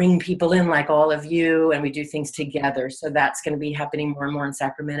 So we bring people in like all of you, and we do things together. So that's going to be happening more and more in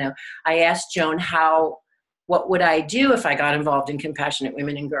Sacramento. I asked Joan what would I do if I got involved in Compassionate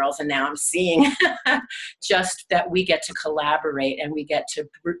Women and Girls? And now I'm seeing just that we get to collaborate, and we get to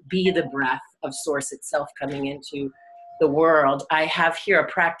be the breath of Source itself coming into the world. I have here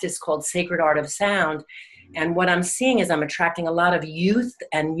a practice called Sacred Art of Sound. And what I'm seeing is I'm attracting a lot of youth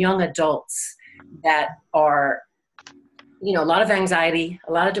and young adults that are, a lot of anxiety,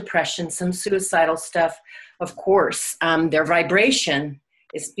 a lot of depression, some suicidal stuff. Of course, their vibration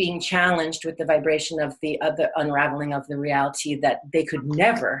is being challenged with the vibration of the unraveling of the reality that they could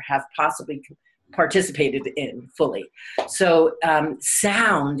never have possibly participated in fully. So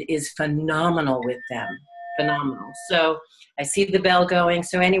sound is phenomenal with them, phenomenal. So I see the bell going.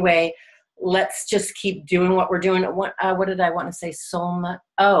 So anyway, let's just keep doing what we're doing. What did I want to say?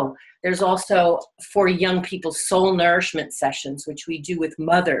 There's also for young people soul nourishment sessions, which we do with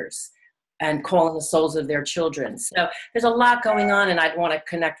mothers and calling the souls of their children. So there's a lot going on, and I'd want to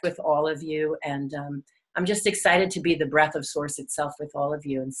connect with all of you. And I'm just excited to be the breath of Source itself with all of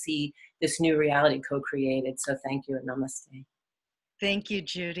you and see this new reality co-created. So thank you and namaste. Thank you,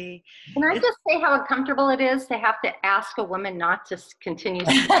 Judy. Can I just say how uncomfortable it is to have to ask a woman not to continue?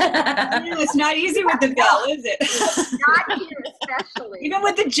 It's not easy with the bell, is it? Not here, especially. Even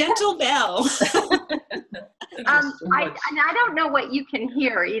with the gentle bell. I don't know what you can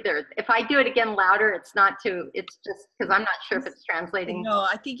hear either. If I do it again louder, it's just because I'm not sure if it's translating. No,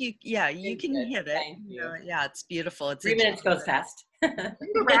 I think you can hit it. Thank you. Yeah, it's beautiful. It's 3 minutes goes fast.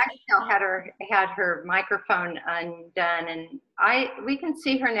 Raquel had her microphone undone, and we can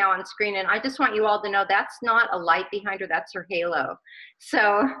see her now on screen. And I just want you all to know that's not a light behind her; that's her halo.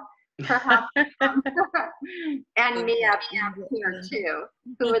 So, perhaps, and me up here too.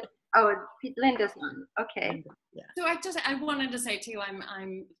 Linda's on. Okay. So I wanted to say too,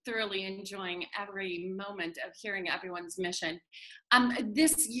 I'm thoroughly enjoying every moment of hearing everyone's mission.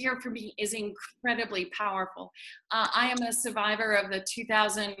 This year for me is incredibly powerful. I am a survivor of the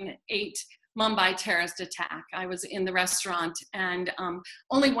 2008 Mumbai terrorist attack. I was in the restaurant and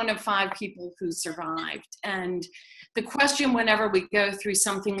only one of 5 people who survived. And the question whenever we go through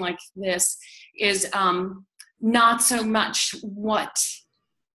something like this is not so much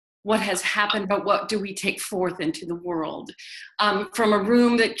what has happened, but what do we take forth into the world? From a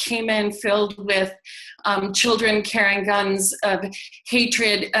room that came in filled with children carrying guns of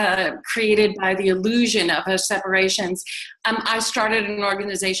hatred created by the illusion of our separations, I started an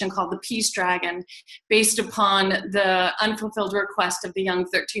organization called the Peace Dragon based upon the unfulfilled request of the young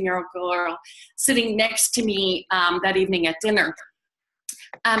 13-year-old girl sitting next to me that evening at dinner.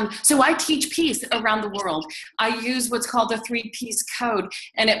 So I teach peace around the world. I use what's called the 3-piece code,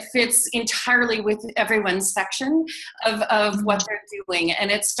 and it fits entirely with everyone's section of what they're doing,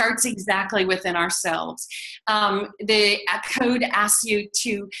 and it starts exactly within ourselves. The code asks you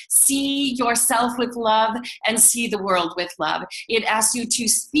to see yourself with love and see the world with love. It asks you to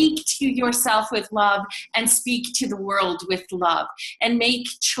speak to yourself with love and speak to the world with love, and make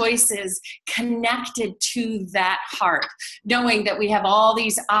choices connected to that heart, knowing that we have all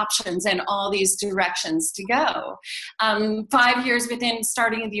these options and all these directions to go. 5 years within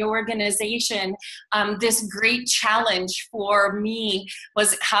starting the organization, this great challenge for me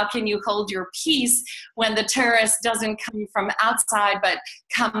was, how can you hold your peace when the terrorist doesn't come from outside but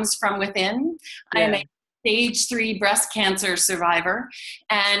comes from within? Yeah. I am a stage 3 breast cancer survivor,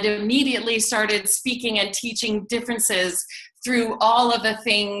 and immediately started speaking and teaching differences through all of the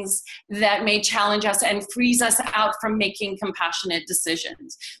things that may challenge us and freeze us out from making compassionate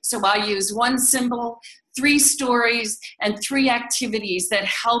decisions. So I use 1 symbol, 3 stories, and 3 activities that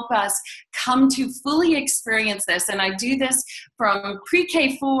help us come to fully experience this. And I do this from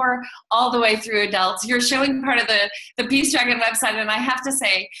pre-K4 all the way through adults. You're showing part of the Peace Dragon website, and I have to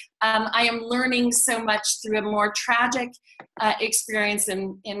say, I am learning so much through a more tragic experience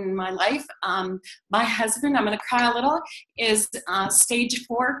in my life. My husband, I'm gonna cry a little, is stage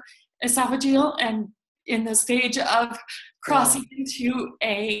 4 esophageal, and in the stage of crossing into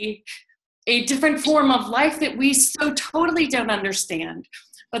a different form of life that we so totally don't understand.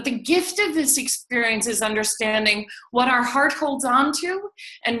 But the gift of this experience is understanding what our heart holds on to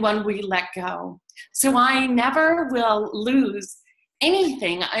and when we let go. So I never will lose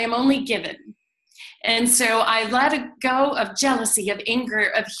anything I am only given. And so I let go of jealousy, of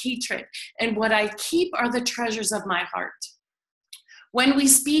anger, of hatred, and what I keep are the treasures of my heart. When we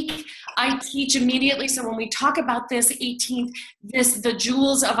speak, I teach immediately. So when we talk about this 18th, the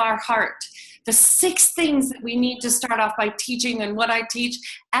jewels of our heart, the 6 things that we need to start off by teaching, and what I teach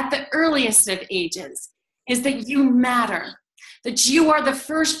at the earliest of ages, is that you matter, that you are the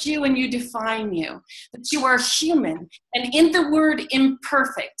first you and you define you, that you are human. And in the word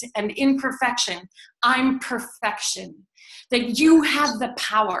imperfect and imperfection, I'm perfection. That you have the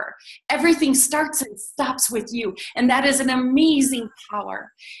power. Everything starts and stops with you. And that is an amazing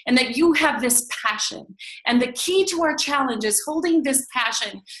power. And that you have this passion. And the key to our challenge is holding this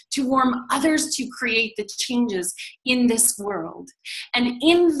passion to warm others to create the changes in this world. And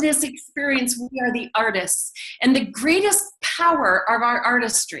in this experience, we are the artists. And the greatest power of our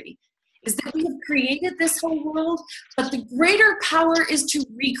artistry is that we have created this whole world, but the greater power is to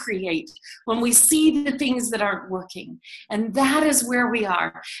recreate when we see the things that aren't working. And that is where we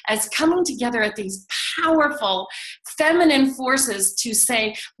are, as coming together at these powerful feminine forces to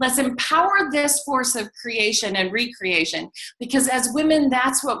say, let's empower this force of creation and recreation, because as women,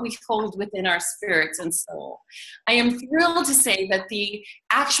 that's what we hold within our spirits and soul. I am thrilled to say that the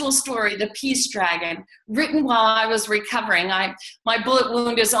actual story, The Peace Dragon, written while I was recovering, my bullet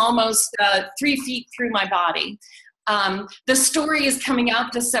wound is almost 3 feet through my body. The story is coming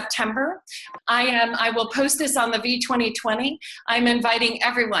out this September. I will post this on the V2020. I'm inviting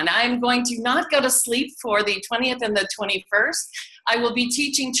everyone. I'm going to not go to sleep for the 20th and the 21st. I will be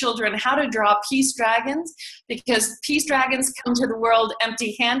teaching children how to draw peace dragons, because peace dragons come to the world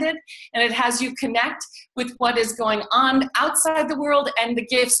empty-handed, and it has you connect with what is going on outside the world and the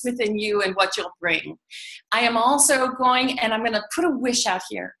gifts within you and what you'll bring. I am also going, and I'm going to put a wish out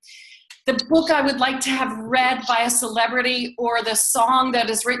here. The book I would like to have read by a celebrity, or the song that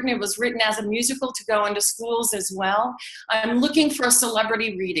is written, it was written as a musical to go into schools as well. I'm looking for a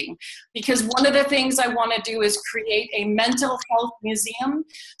celebrity reading, because one of the things I want to do is create a mental health museum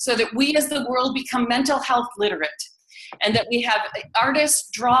so that we as the world become mental health literate, and that we have artists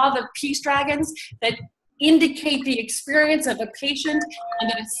draw the peace dragons that indicate the experience of a patient, and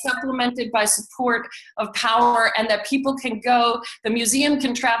that it's supplemented by support of power, and that people can go, the museum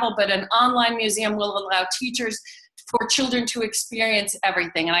can travel, but an online museum will allow teachers for children to experience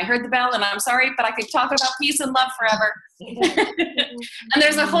everything. And I heard the bell, and I'm sorry, but I could talk about peace and love forever. And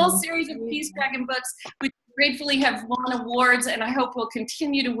there's a whole series of Peace Dragon books, which gratefully have won awards, and I hope will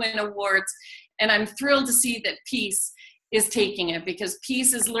continue to win awards. And I'm thrilled to see that peace is taking it, because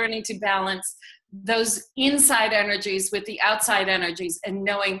peace is learning to balance those inside energies with the outside energies, and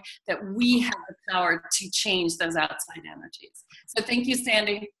knowing that we have the power to change those outside energies. So thank you,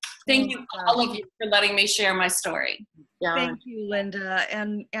 Sandy. Thank you, all of you, for letting me share my story. Yeah. Thank you, Linda,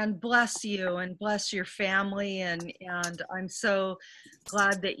 and bless you and bless your family, and I'm so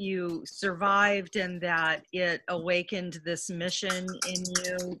glad that you survived and that it awakened this mission in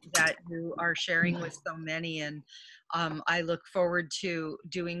you that you are sharing with so many. And I look forward to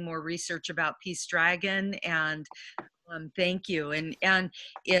doing more research about Peace Dragon, and thank you. And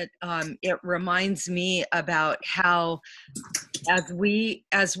it reminds me about how as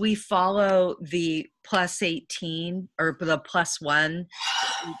we follow the +18 or the +1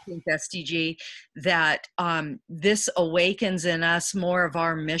 18th SDG, that this awakens in us more of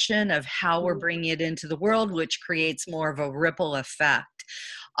our mission of how we're bringing it into the world, which creates more of a ripple effect.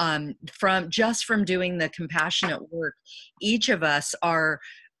 From doing the compassionate work, each of us are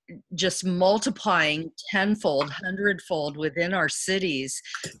just multiplying tenfold, hundredfold within our cities,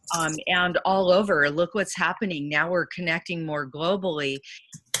 and all over. Look what's happening now. We're connecting more globally.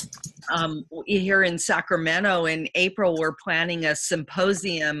 Here in Sacramento in April, we're planning a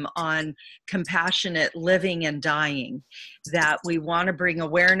symposium on compassionate living and dying, that we want to bring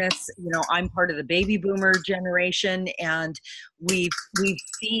awareness. You know, I'm part of the baby boomer generation, and we've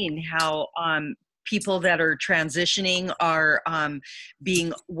seen how people that are transitioning are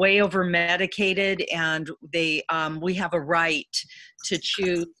being way over medicated, and we have a right to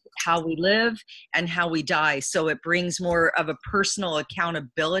choose how we live and how we die. So it brings more of a personal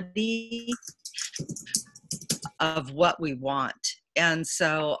accountability of what we want. And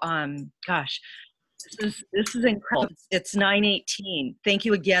so, gosh, this is incredible. It's 9:18. Thank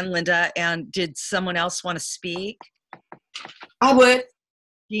you again, Linda. And did someone else want to speak? I would.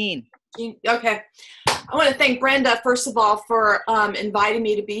 Jean. Okay. I want to thank Brenda, first of all, for inviting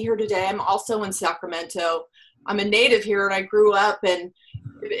me to be here today. I'm also in Sacramento. I'm a native here, and I grew up, and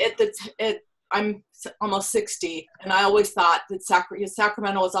I'm almost 60, and I always thought that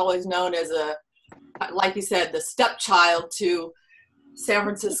Sacramento was always known as like you said, the stepchild to San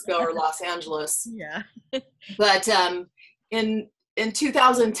Francisco or Los Angeles. Yeah. But in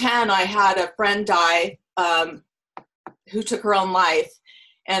 2010, I had a friend die who took her own life.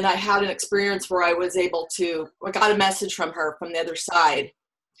 And I had an experience where I got a message from her from the other side.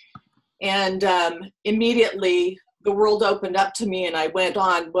 And immediately the world opened up to me, and I went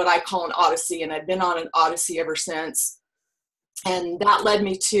on what I call an odyssey, and I've been on an odyssey ever since. And that led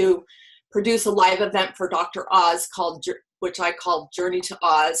me to produce a live event for Dr. Oz, which I called Journey to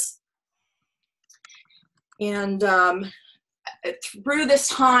Oz. And through this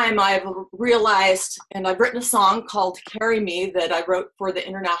time, I've realized, and I've written a song called Carry Me that I wrote for the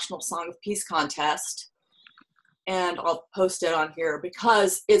International Song of Peace contest. And I'll post it on here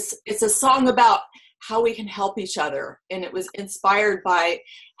because it's a song about how we can help each other. And it was inspired by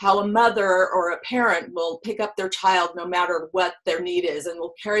how a mother or a parent will pick up their child no matter what their need is, and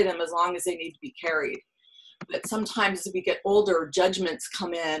will carry them as long as they need to be carried. But sometimes as we get older, judgments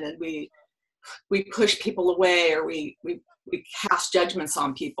come in, and we push people away, or we cast judgments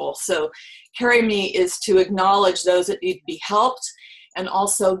on people. So Carry Me is to acknowledge those that need to be helped, and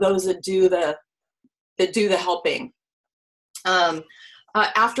also those that do the helping.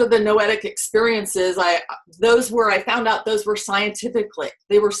 After the noetic experiences, those were scientifically,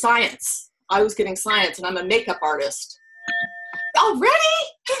 they were science. I was getting science, and I'm a makeup artist. Already?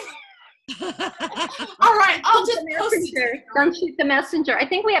 All right, I'll just post it. Don't shoot the messenger. I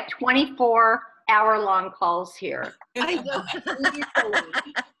think we have 24-hour-long calls here. I know.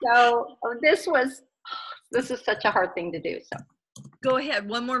 So this is such a hard thing to do. So Go ahead.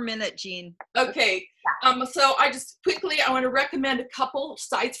 One more minute, Jean. Okay. So I want to recommend a couple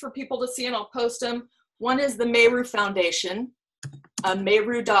sites for people to see, and I'll post them. One is the Meru Foundation,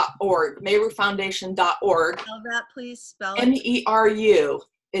 meru.org, merufoundation.org. Spell that, please. Spell it. MERU.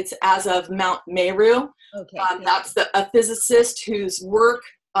 It's as of Mount Meru. Okay. That's a physicist whose work,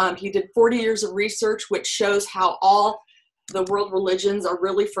 he did 40 years of research, which shows how all the world religions are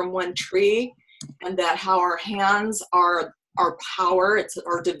really from one tree, and that how our hands are our power, it's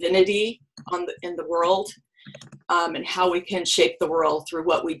our divinity in the world, and how we can shape the world through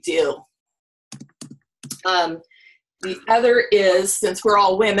what we do. The other is, since we're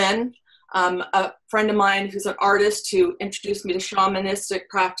all women, a friend of mine who's an artist who introduced me to shamanistic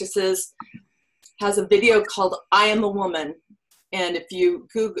practices has a video called I Am a Woman. And if you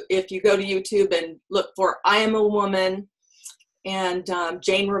go to YouTube and look for I Am a Woman and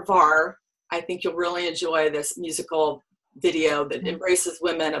Jane Rivar, I think you'll really enjoy this musical video that embraces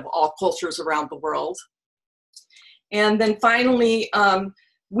women of all cultures around the world. And then finally,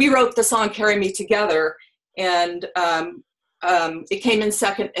 we wrote the song Carry Me Together, and it came in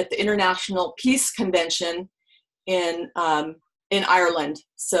second at the International Peace Convention in Ireland.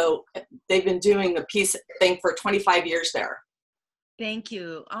 So they've been doing the peace thing for 25 years there. Thank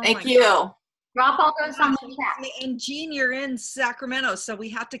you. Oh, Thank you. God. Drop all those on the chat. And Jean, you're in Sacramento, so we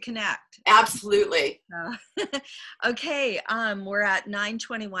have to connect. Absolutely. Okay, we're at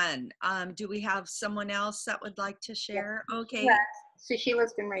 9:21. Do we have someone else that would like to share? Okay. Yes.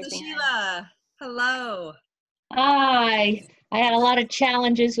 Susheila's been raising her hand. Sushila, hello. Hi. I had a lot of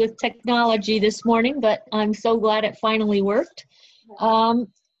challenges with technology this morning, but I'm so glad it finally worked.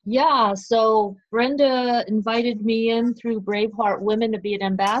 Yeah, so Brenda invited me in through Braveheart Women to be an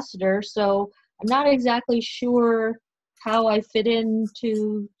ambassador, so I'm not exactly sure how I fit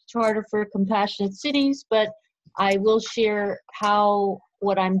into Charter for Compassionate Cities, but I will share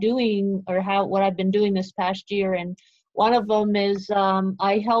what I'm doing, or what I've been doing this past year. And one of them is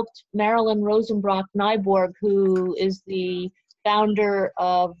I helped Marilyn Rosenbrock Nyborg, who is the founder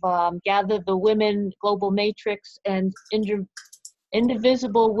of Gather the Women, Global Matrix, and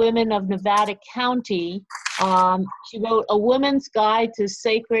Indivisible Women of Nevada County. She wrote A Woman's Guide to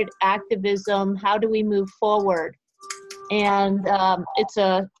Sacred Activism, How Do We Move Forward? And it's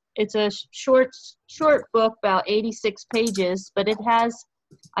a short book, about 86 pages, but it has,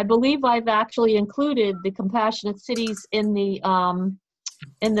 I believe I've actually included the Compassionate Cities in the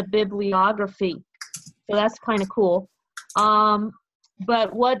bibliography. So that's kind of cool.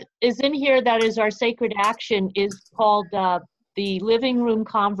 But what is in here that is our sacred action is called the Living Room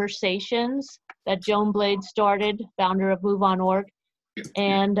Conversations that Joan Blade started, founder of MoveOn.org.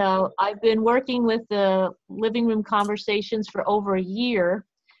 And I've been working with the Living Room Conversations for over a year.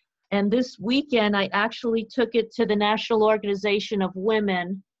 And this weekend, I actually took it to the National Organization of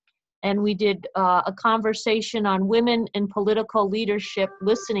Women, and we did a conversation on women in political leadership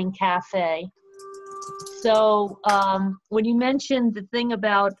listening cafe. So when you mentioned the thing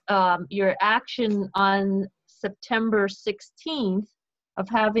about your action on September 16th of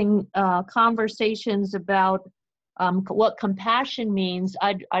having conversations about what compassion means,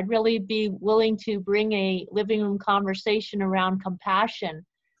 I'd really be willing to bring a living room conversation around compassion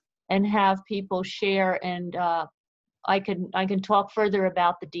and have people share, and I can talk further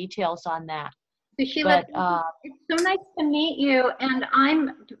about the details on that. Sushila, it's so nice to meet you, and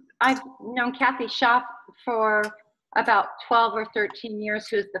I've known Kathy Schaff for about 12 or 13 years,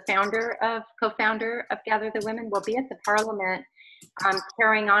 who's the co-founder of Gather the Women. Will be at the Parliament,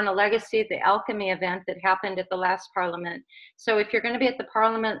 carrying on a legacy of the Alchemy event that happened at the last Parliament. So if you're going to be at the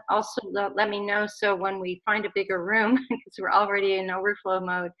Parliament, also let me know, so when we find a bigger room, because we're already in overflow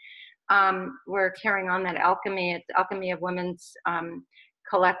mode, we're carrying on that alchemy. It's Alchemy of Women's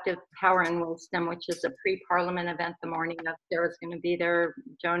Collective Power and Wisdom, which is a pre-Parliament event the morning of. Sarah's going to be there.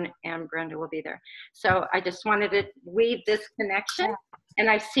 Joan and Brenda will be there. So I just wanted to weave this connection. And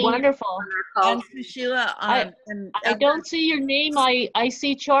I've seen wonderful. And Sushila, I don't see your name. I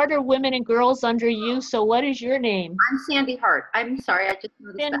see Charter Women and Girls under you. So what is your name? I'm Sandy Hart. I'm sorry, I just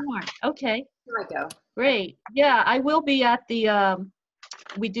noticed Sandy that. Hart. Okay. Here I go. Great. Yeah, I will be at the.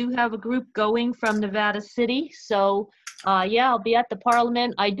 We do have a group going from Nevada City, so yeah, I'll be at the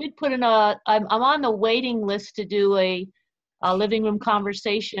Parliament. I did put in I'm on the waiting list to do a living room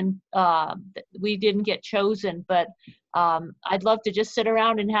conversation. We didn't get chosen, but I'd love to just sit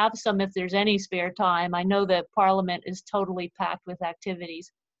around and have some if there's any spare time. I know that Parliament is totally packed with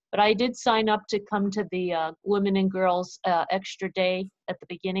activities. but I did sign up to come to the Women and Girls Extra Day at the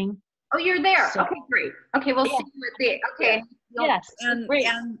beginning. Oh, you're there. So, okay, great. Okay, we'll yeah. see you at the, okay. Yes, great.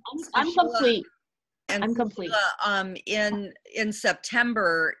 I'm complete. And I'm complete. In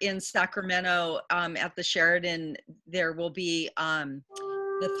September in Sacramento at the Sheridan, there will be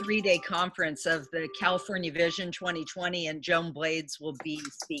the 3-day conference of the California Vision 2020, and Joan Blades will be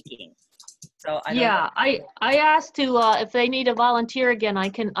speaking. So I asked to if they need a volunteer again.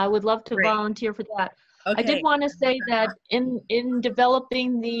 I would love to volunteer for that. Okay. I did want to say that in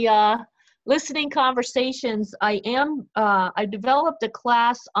developing the listening conversations, I developed a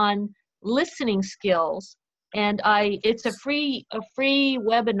class on listening skills, and it's a free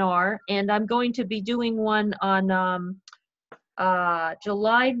webinar, and I'm going to be doing one on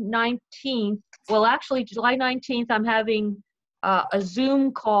July 19th. Well, actually July 19th I'm having a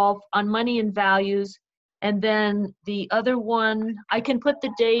Zoom call on money and values, and then the other one I can put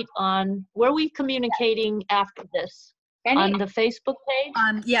the date on. Where are we communicating after this? On the Facebook page?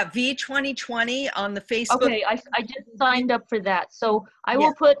 Yeah, V2020 on the Facebook. Okay, I just signed up for that. So I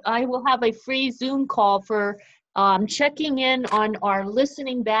will have a free Zoom call for checking in on our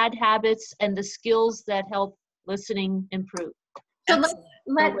listening bad habits and the skills that help listening improve. So let's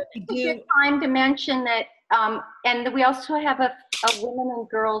take time to mention that, and we also have a Women and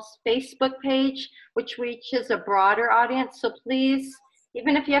Girls Facebook page, which reaches a broader audience. So please,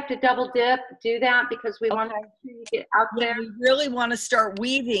 even if you have to double dip, do that, because we want to get out there. We really want to start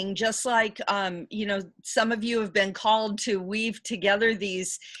weaving, just like, you know, some of you have been called to weave together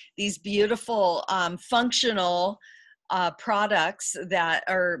these beautiful, functional products that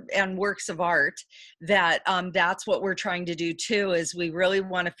are, and works of art, that that's what we're trying to do too, is we really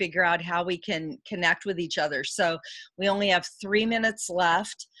want to figure out how we can connect with each other. So we only have 3 minutes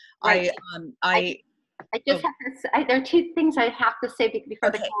left. Right. I just have to say, there are two things I have to say before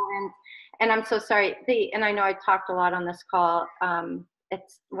the call ends, and I'm so sorry. And I know I talked a lot on this call.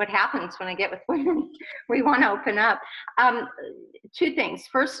 It's what happens when I get with women. We want to open up. Two things.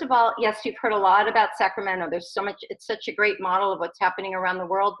 First of all, yes, you've heard a lot about Sacramento. There's so much, it's such a great model of what's happening around the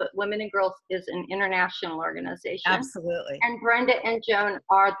world, but Women and Girls is an international organization. Absolutely. And Brenda and Joan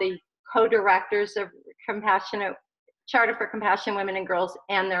are the co-directors of Charter for Compassion Women and Girls,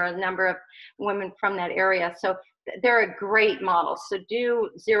 and there are a number of women from that area. So they're a great model. So do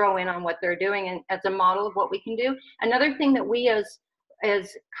zero in on what they're doing and as a model of what we can do. Another thing that we as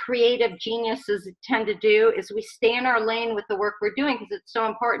creative geniuses tend to do is we stay in our lane with the work we're doing, because it's so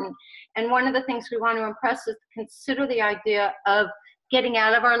important. And one of the things we want to impress is consider the idea of getting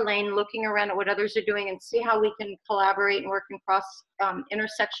out of our lane, looking around at what others are doing, and see how we can collaborate and work in cross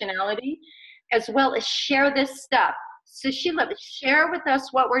intersectionality, as well as share this stuff. So Sheila, share with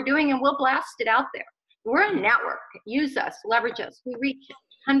us what we're doing, and we'll blast it out there. We're a network. Use us, leverage us. We reach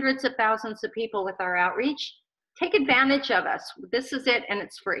hundreds of thousands of people with our outreach. Take advantage of us. This is it, and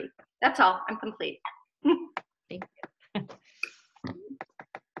it's free. That's all. I'm complete. Thank you.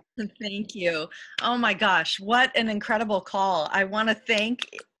 Thank you. Oh my gosh, what an incredible call. I want to thank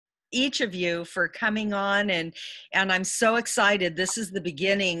each of you for coming on, and I'm so excited. This is the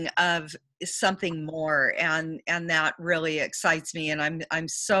beginning of something more, and that really excites me, and I'm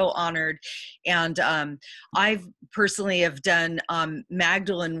so honored. And I've personally have done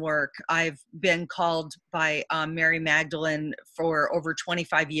Magdalene work. I've been called by Mary Magdalene for over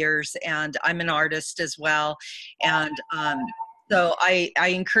 25 years, and I'm an artist as well. And so I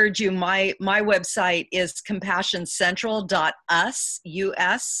encourage you, my website is compassioncentral.us,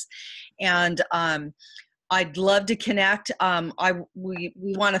 US, and I'd love to connect. We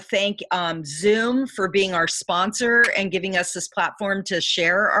want to thank Zoom for being our sponsor and giving us this platform to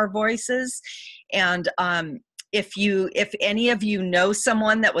share our voices. And if any of you know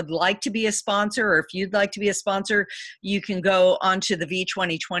someone that would like to be a sponsor, or if you'd like to be a sponsor, you can go onto the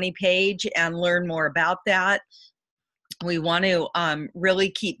V2020 page and learn more about that. We want to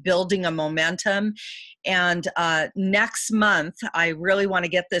really keep building a momentum. And next month, I really want to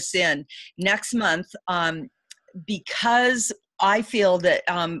get this in. Next month, because I feel that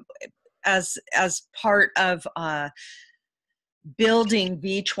as part of building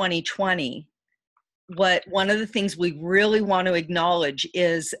V2020, one of the things we really want to acknowledge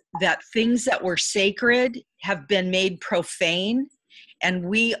is that things that were sacred have been made profane. And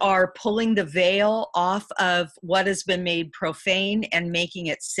we are pulling the veil off of what has been made profane and making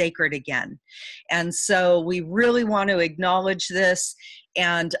it sacred again. And so we really want to acknowledge this.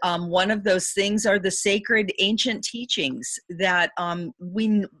 And one of those things are the sacred ancient teachings that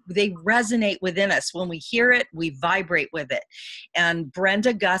they resonate within us. When we hear it, we vibrate with it. And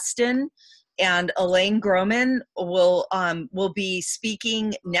Brenda Gustin And Elaine Groman will be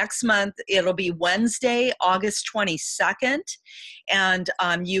speaking next month. It'll be Wednesday, August 22nd. And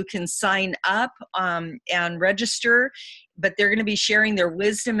you can sign up and register, but they're going to be sharing their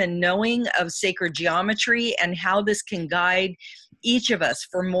wisdom and knowing of sacred geometry and how this can guide each of us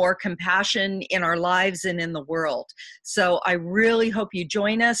for more compassion in our lives and in the world. So I really hope you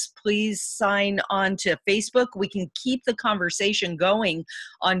join us. Please sign on to Facebook. We can keep the conversation going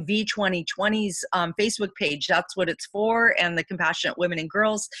on V2020's Facebook page. That's what it's for, and the Compassionate Women and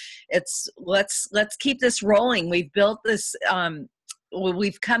Girls. It's let's keep this rolling. We've built this.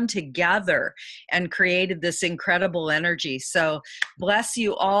 We've come together and created this incredible energy. So bless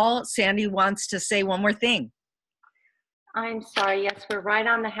you all. Sandy wants to say one more thing. I'm sorry. Yes, we're right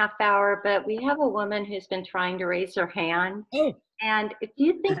on the half hour, but we have a woman who's been trying to raise her hand. Oh. And do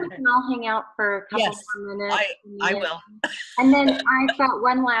you think we can all hang out for a couple more minutes? I will. And then I've got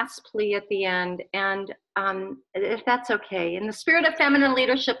one last plea at the end. And if that's okay, in the spirit of feminine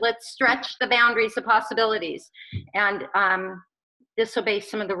leadership, let's stretch the boundaries of possibilities and disobey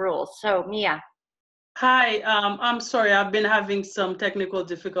some of the rules. So, Mia. Hi, I'm sorry. I've been having some technical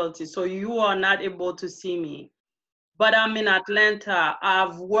difficulties, so you are not able to see me. But I'm in Atlanta.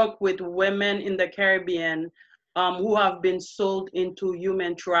 I've worked with women in the Caribbean who have been sold into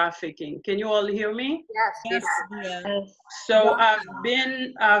human trafficking. Can you all hear me? Yes. Yes. So I've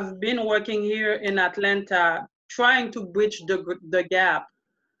been working here in Atlanta, trying to bridge the gap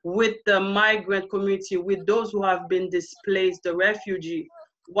with the migrant community, with those who have been displaced, the refugee,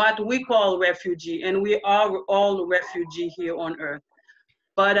 what we call refugee, and we are all refugee here on earth.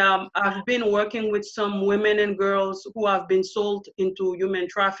 But I've been working with some women and girls who have been sold into human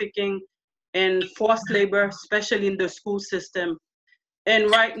trafficking and forced labor, especially in the school system.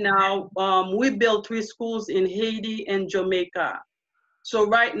 And right now, we built 3 schools in Haiti and Jamaica. So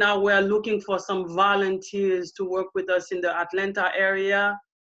right now, we're looking for some volunteers to work with us in the Atlanta area.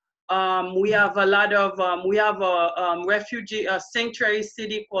 We have a lot of, we have a refugee, a sanctuary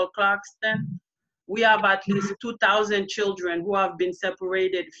city called Clarkston. We have at least 2,000 children who have been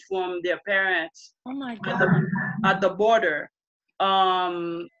separated from their parents at the border.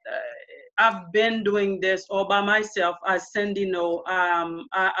 I've been doing this all by myself, as Sandy know.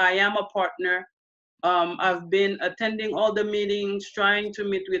 I am a partner. I've been attending all the meetings, trying to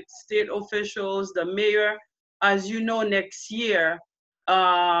meet with state officials, the mayor. As you know, next year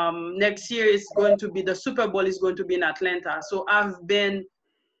is going to be, the Super Bowl is going to be in Atlanta. So I've been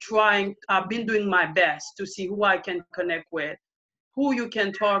doing my best to see who I can connect with, who you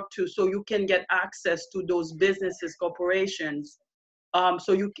can talk to so you can get access to those businesses, corporations.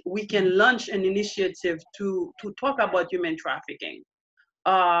 We can launch an initiative to talk about human trafficking.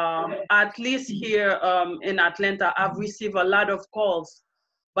 At least here in Atlanta, I've received a lot of calls,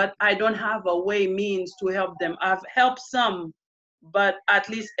 but I don't have a means to help them. I've helped some, but at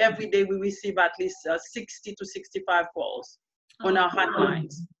least every day we receive at least 60 to 65 calls on our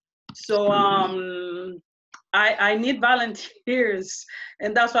hotlines. So I need volunteers,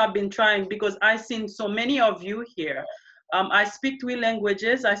 and that's what I've been trying, because I've seen so many of you here. I speak 3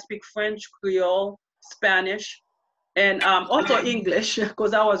 languages. I speak French, Creole, Spanish, and also English,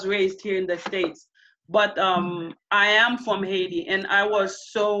 because I was raised here in the States. But I am from Haiti, and I was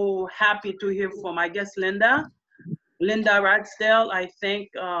so happy to hear from, I guess, Linda Ragsdale. I think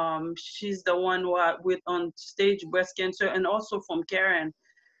she's the one with on stage breast cancer, and also from Karen.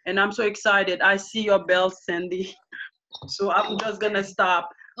 And I'm so excited. I see your bell, Sandy. So I'm just gonna stop.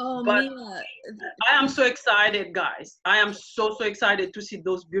 Oh, but Mia. I am so excited, guys. I am so excited to see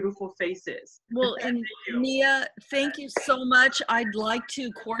those beautiful faces. Well, and Mia, thank you so much. I'd like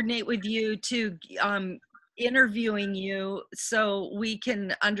to coordinate with you to interviewing you so we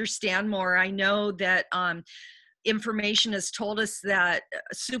can understand more. I know that information has told us that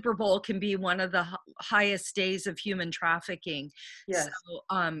Super Bowl can be one of the highest days of human trafficking. Yes.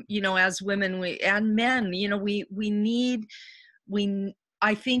 So, you know, as women and men, you know,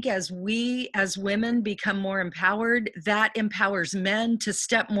 I think as we as women become more empowered, that empowers men to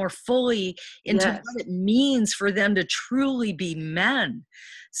step more fully into what it means for them to truly be men.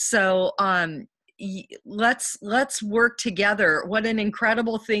 So let's work together. What an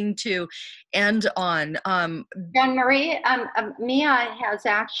incredible thing to end on. Jean Marie, Mia has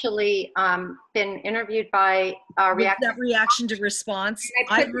actually been interviewed by Reaction to Response.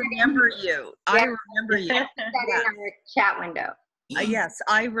 I remember you. I remember you. That in our chat window. Yes,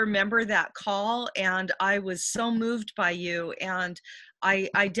 I remember that call, and I was so moved by you, and I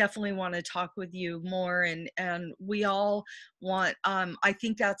definitely want to talk with you more, and we all want, I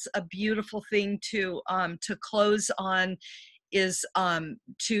think that's a beautiful thing to close on, is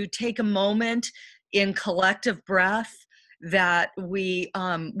to take a moment in collective breath, that we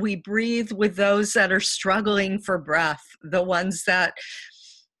breathe with those that are struggling for breath, the ones that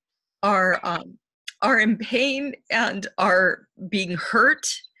are in pain and are being hurt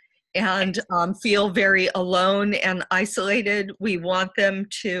and feel very alone and isolated. We want them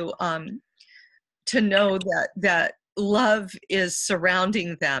to know that love is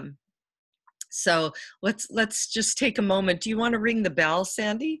surrounding them. So let's just take a moment. Do you want to ring the bell,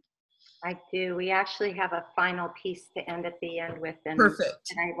 Sandy? I do. We actually have a final piece to end at the end with, and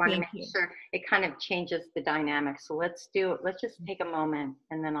Perfect. I want to Thank make you. sure it kind of changes the dynamic. So let's do it. Let's just take a moment,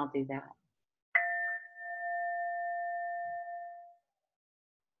 and then I'll do that.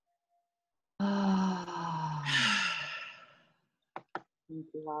 Thank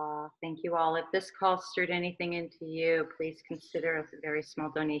you all. Thank you all. If this call stirred anything into you, please consider a very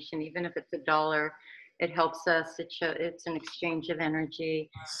small donation, even if it's $1. It helps us. It's an exchange of energy.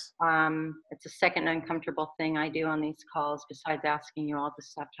 It's a second uncomfortable thing I do on these calls, besides asking you all to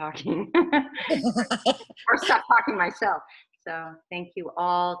stop talking or stop talking myself. So thank you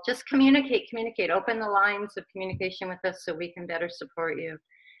all. Just communicate. Open the lines of communication with us so we can better support you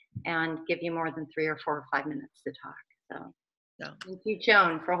and give you more than 3 or 4 or 5 minutes to talk. So thank you,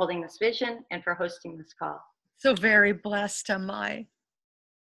 Joan, for holding this vision and for hosting this call. So very blessed am I.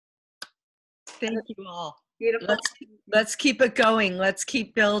 Thank you all. Beautiful. Let's keep it going. Let's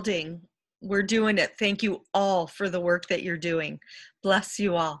keep building. We're doing it. Thank you all for the work that you're doing. Bless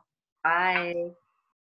you all. Bye.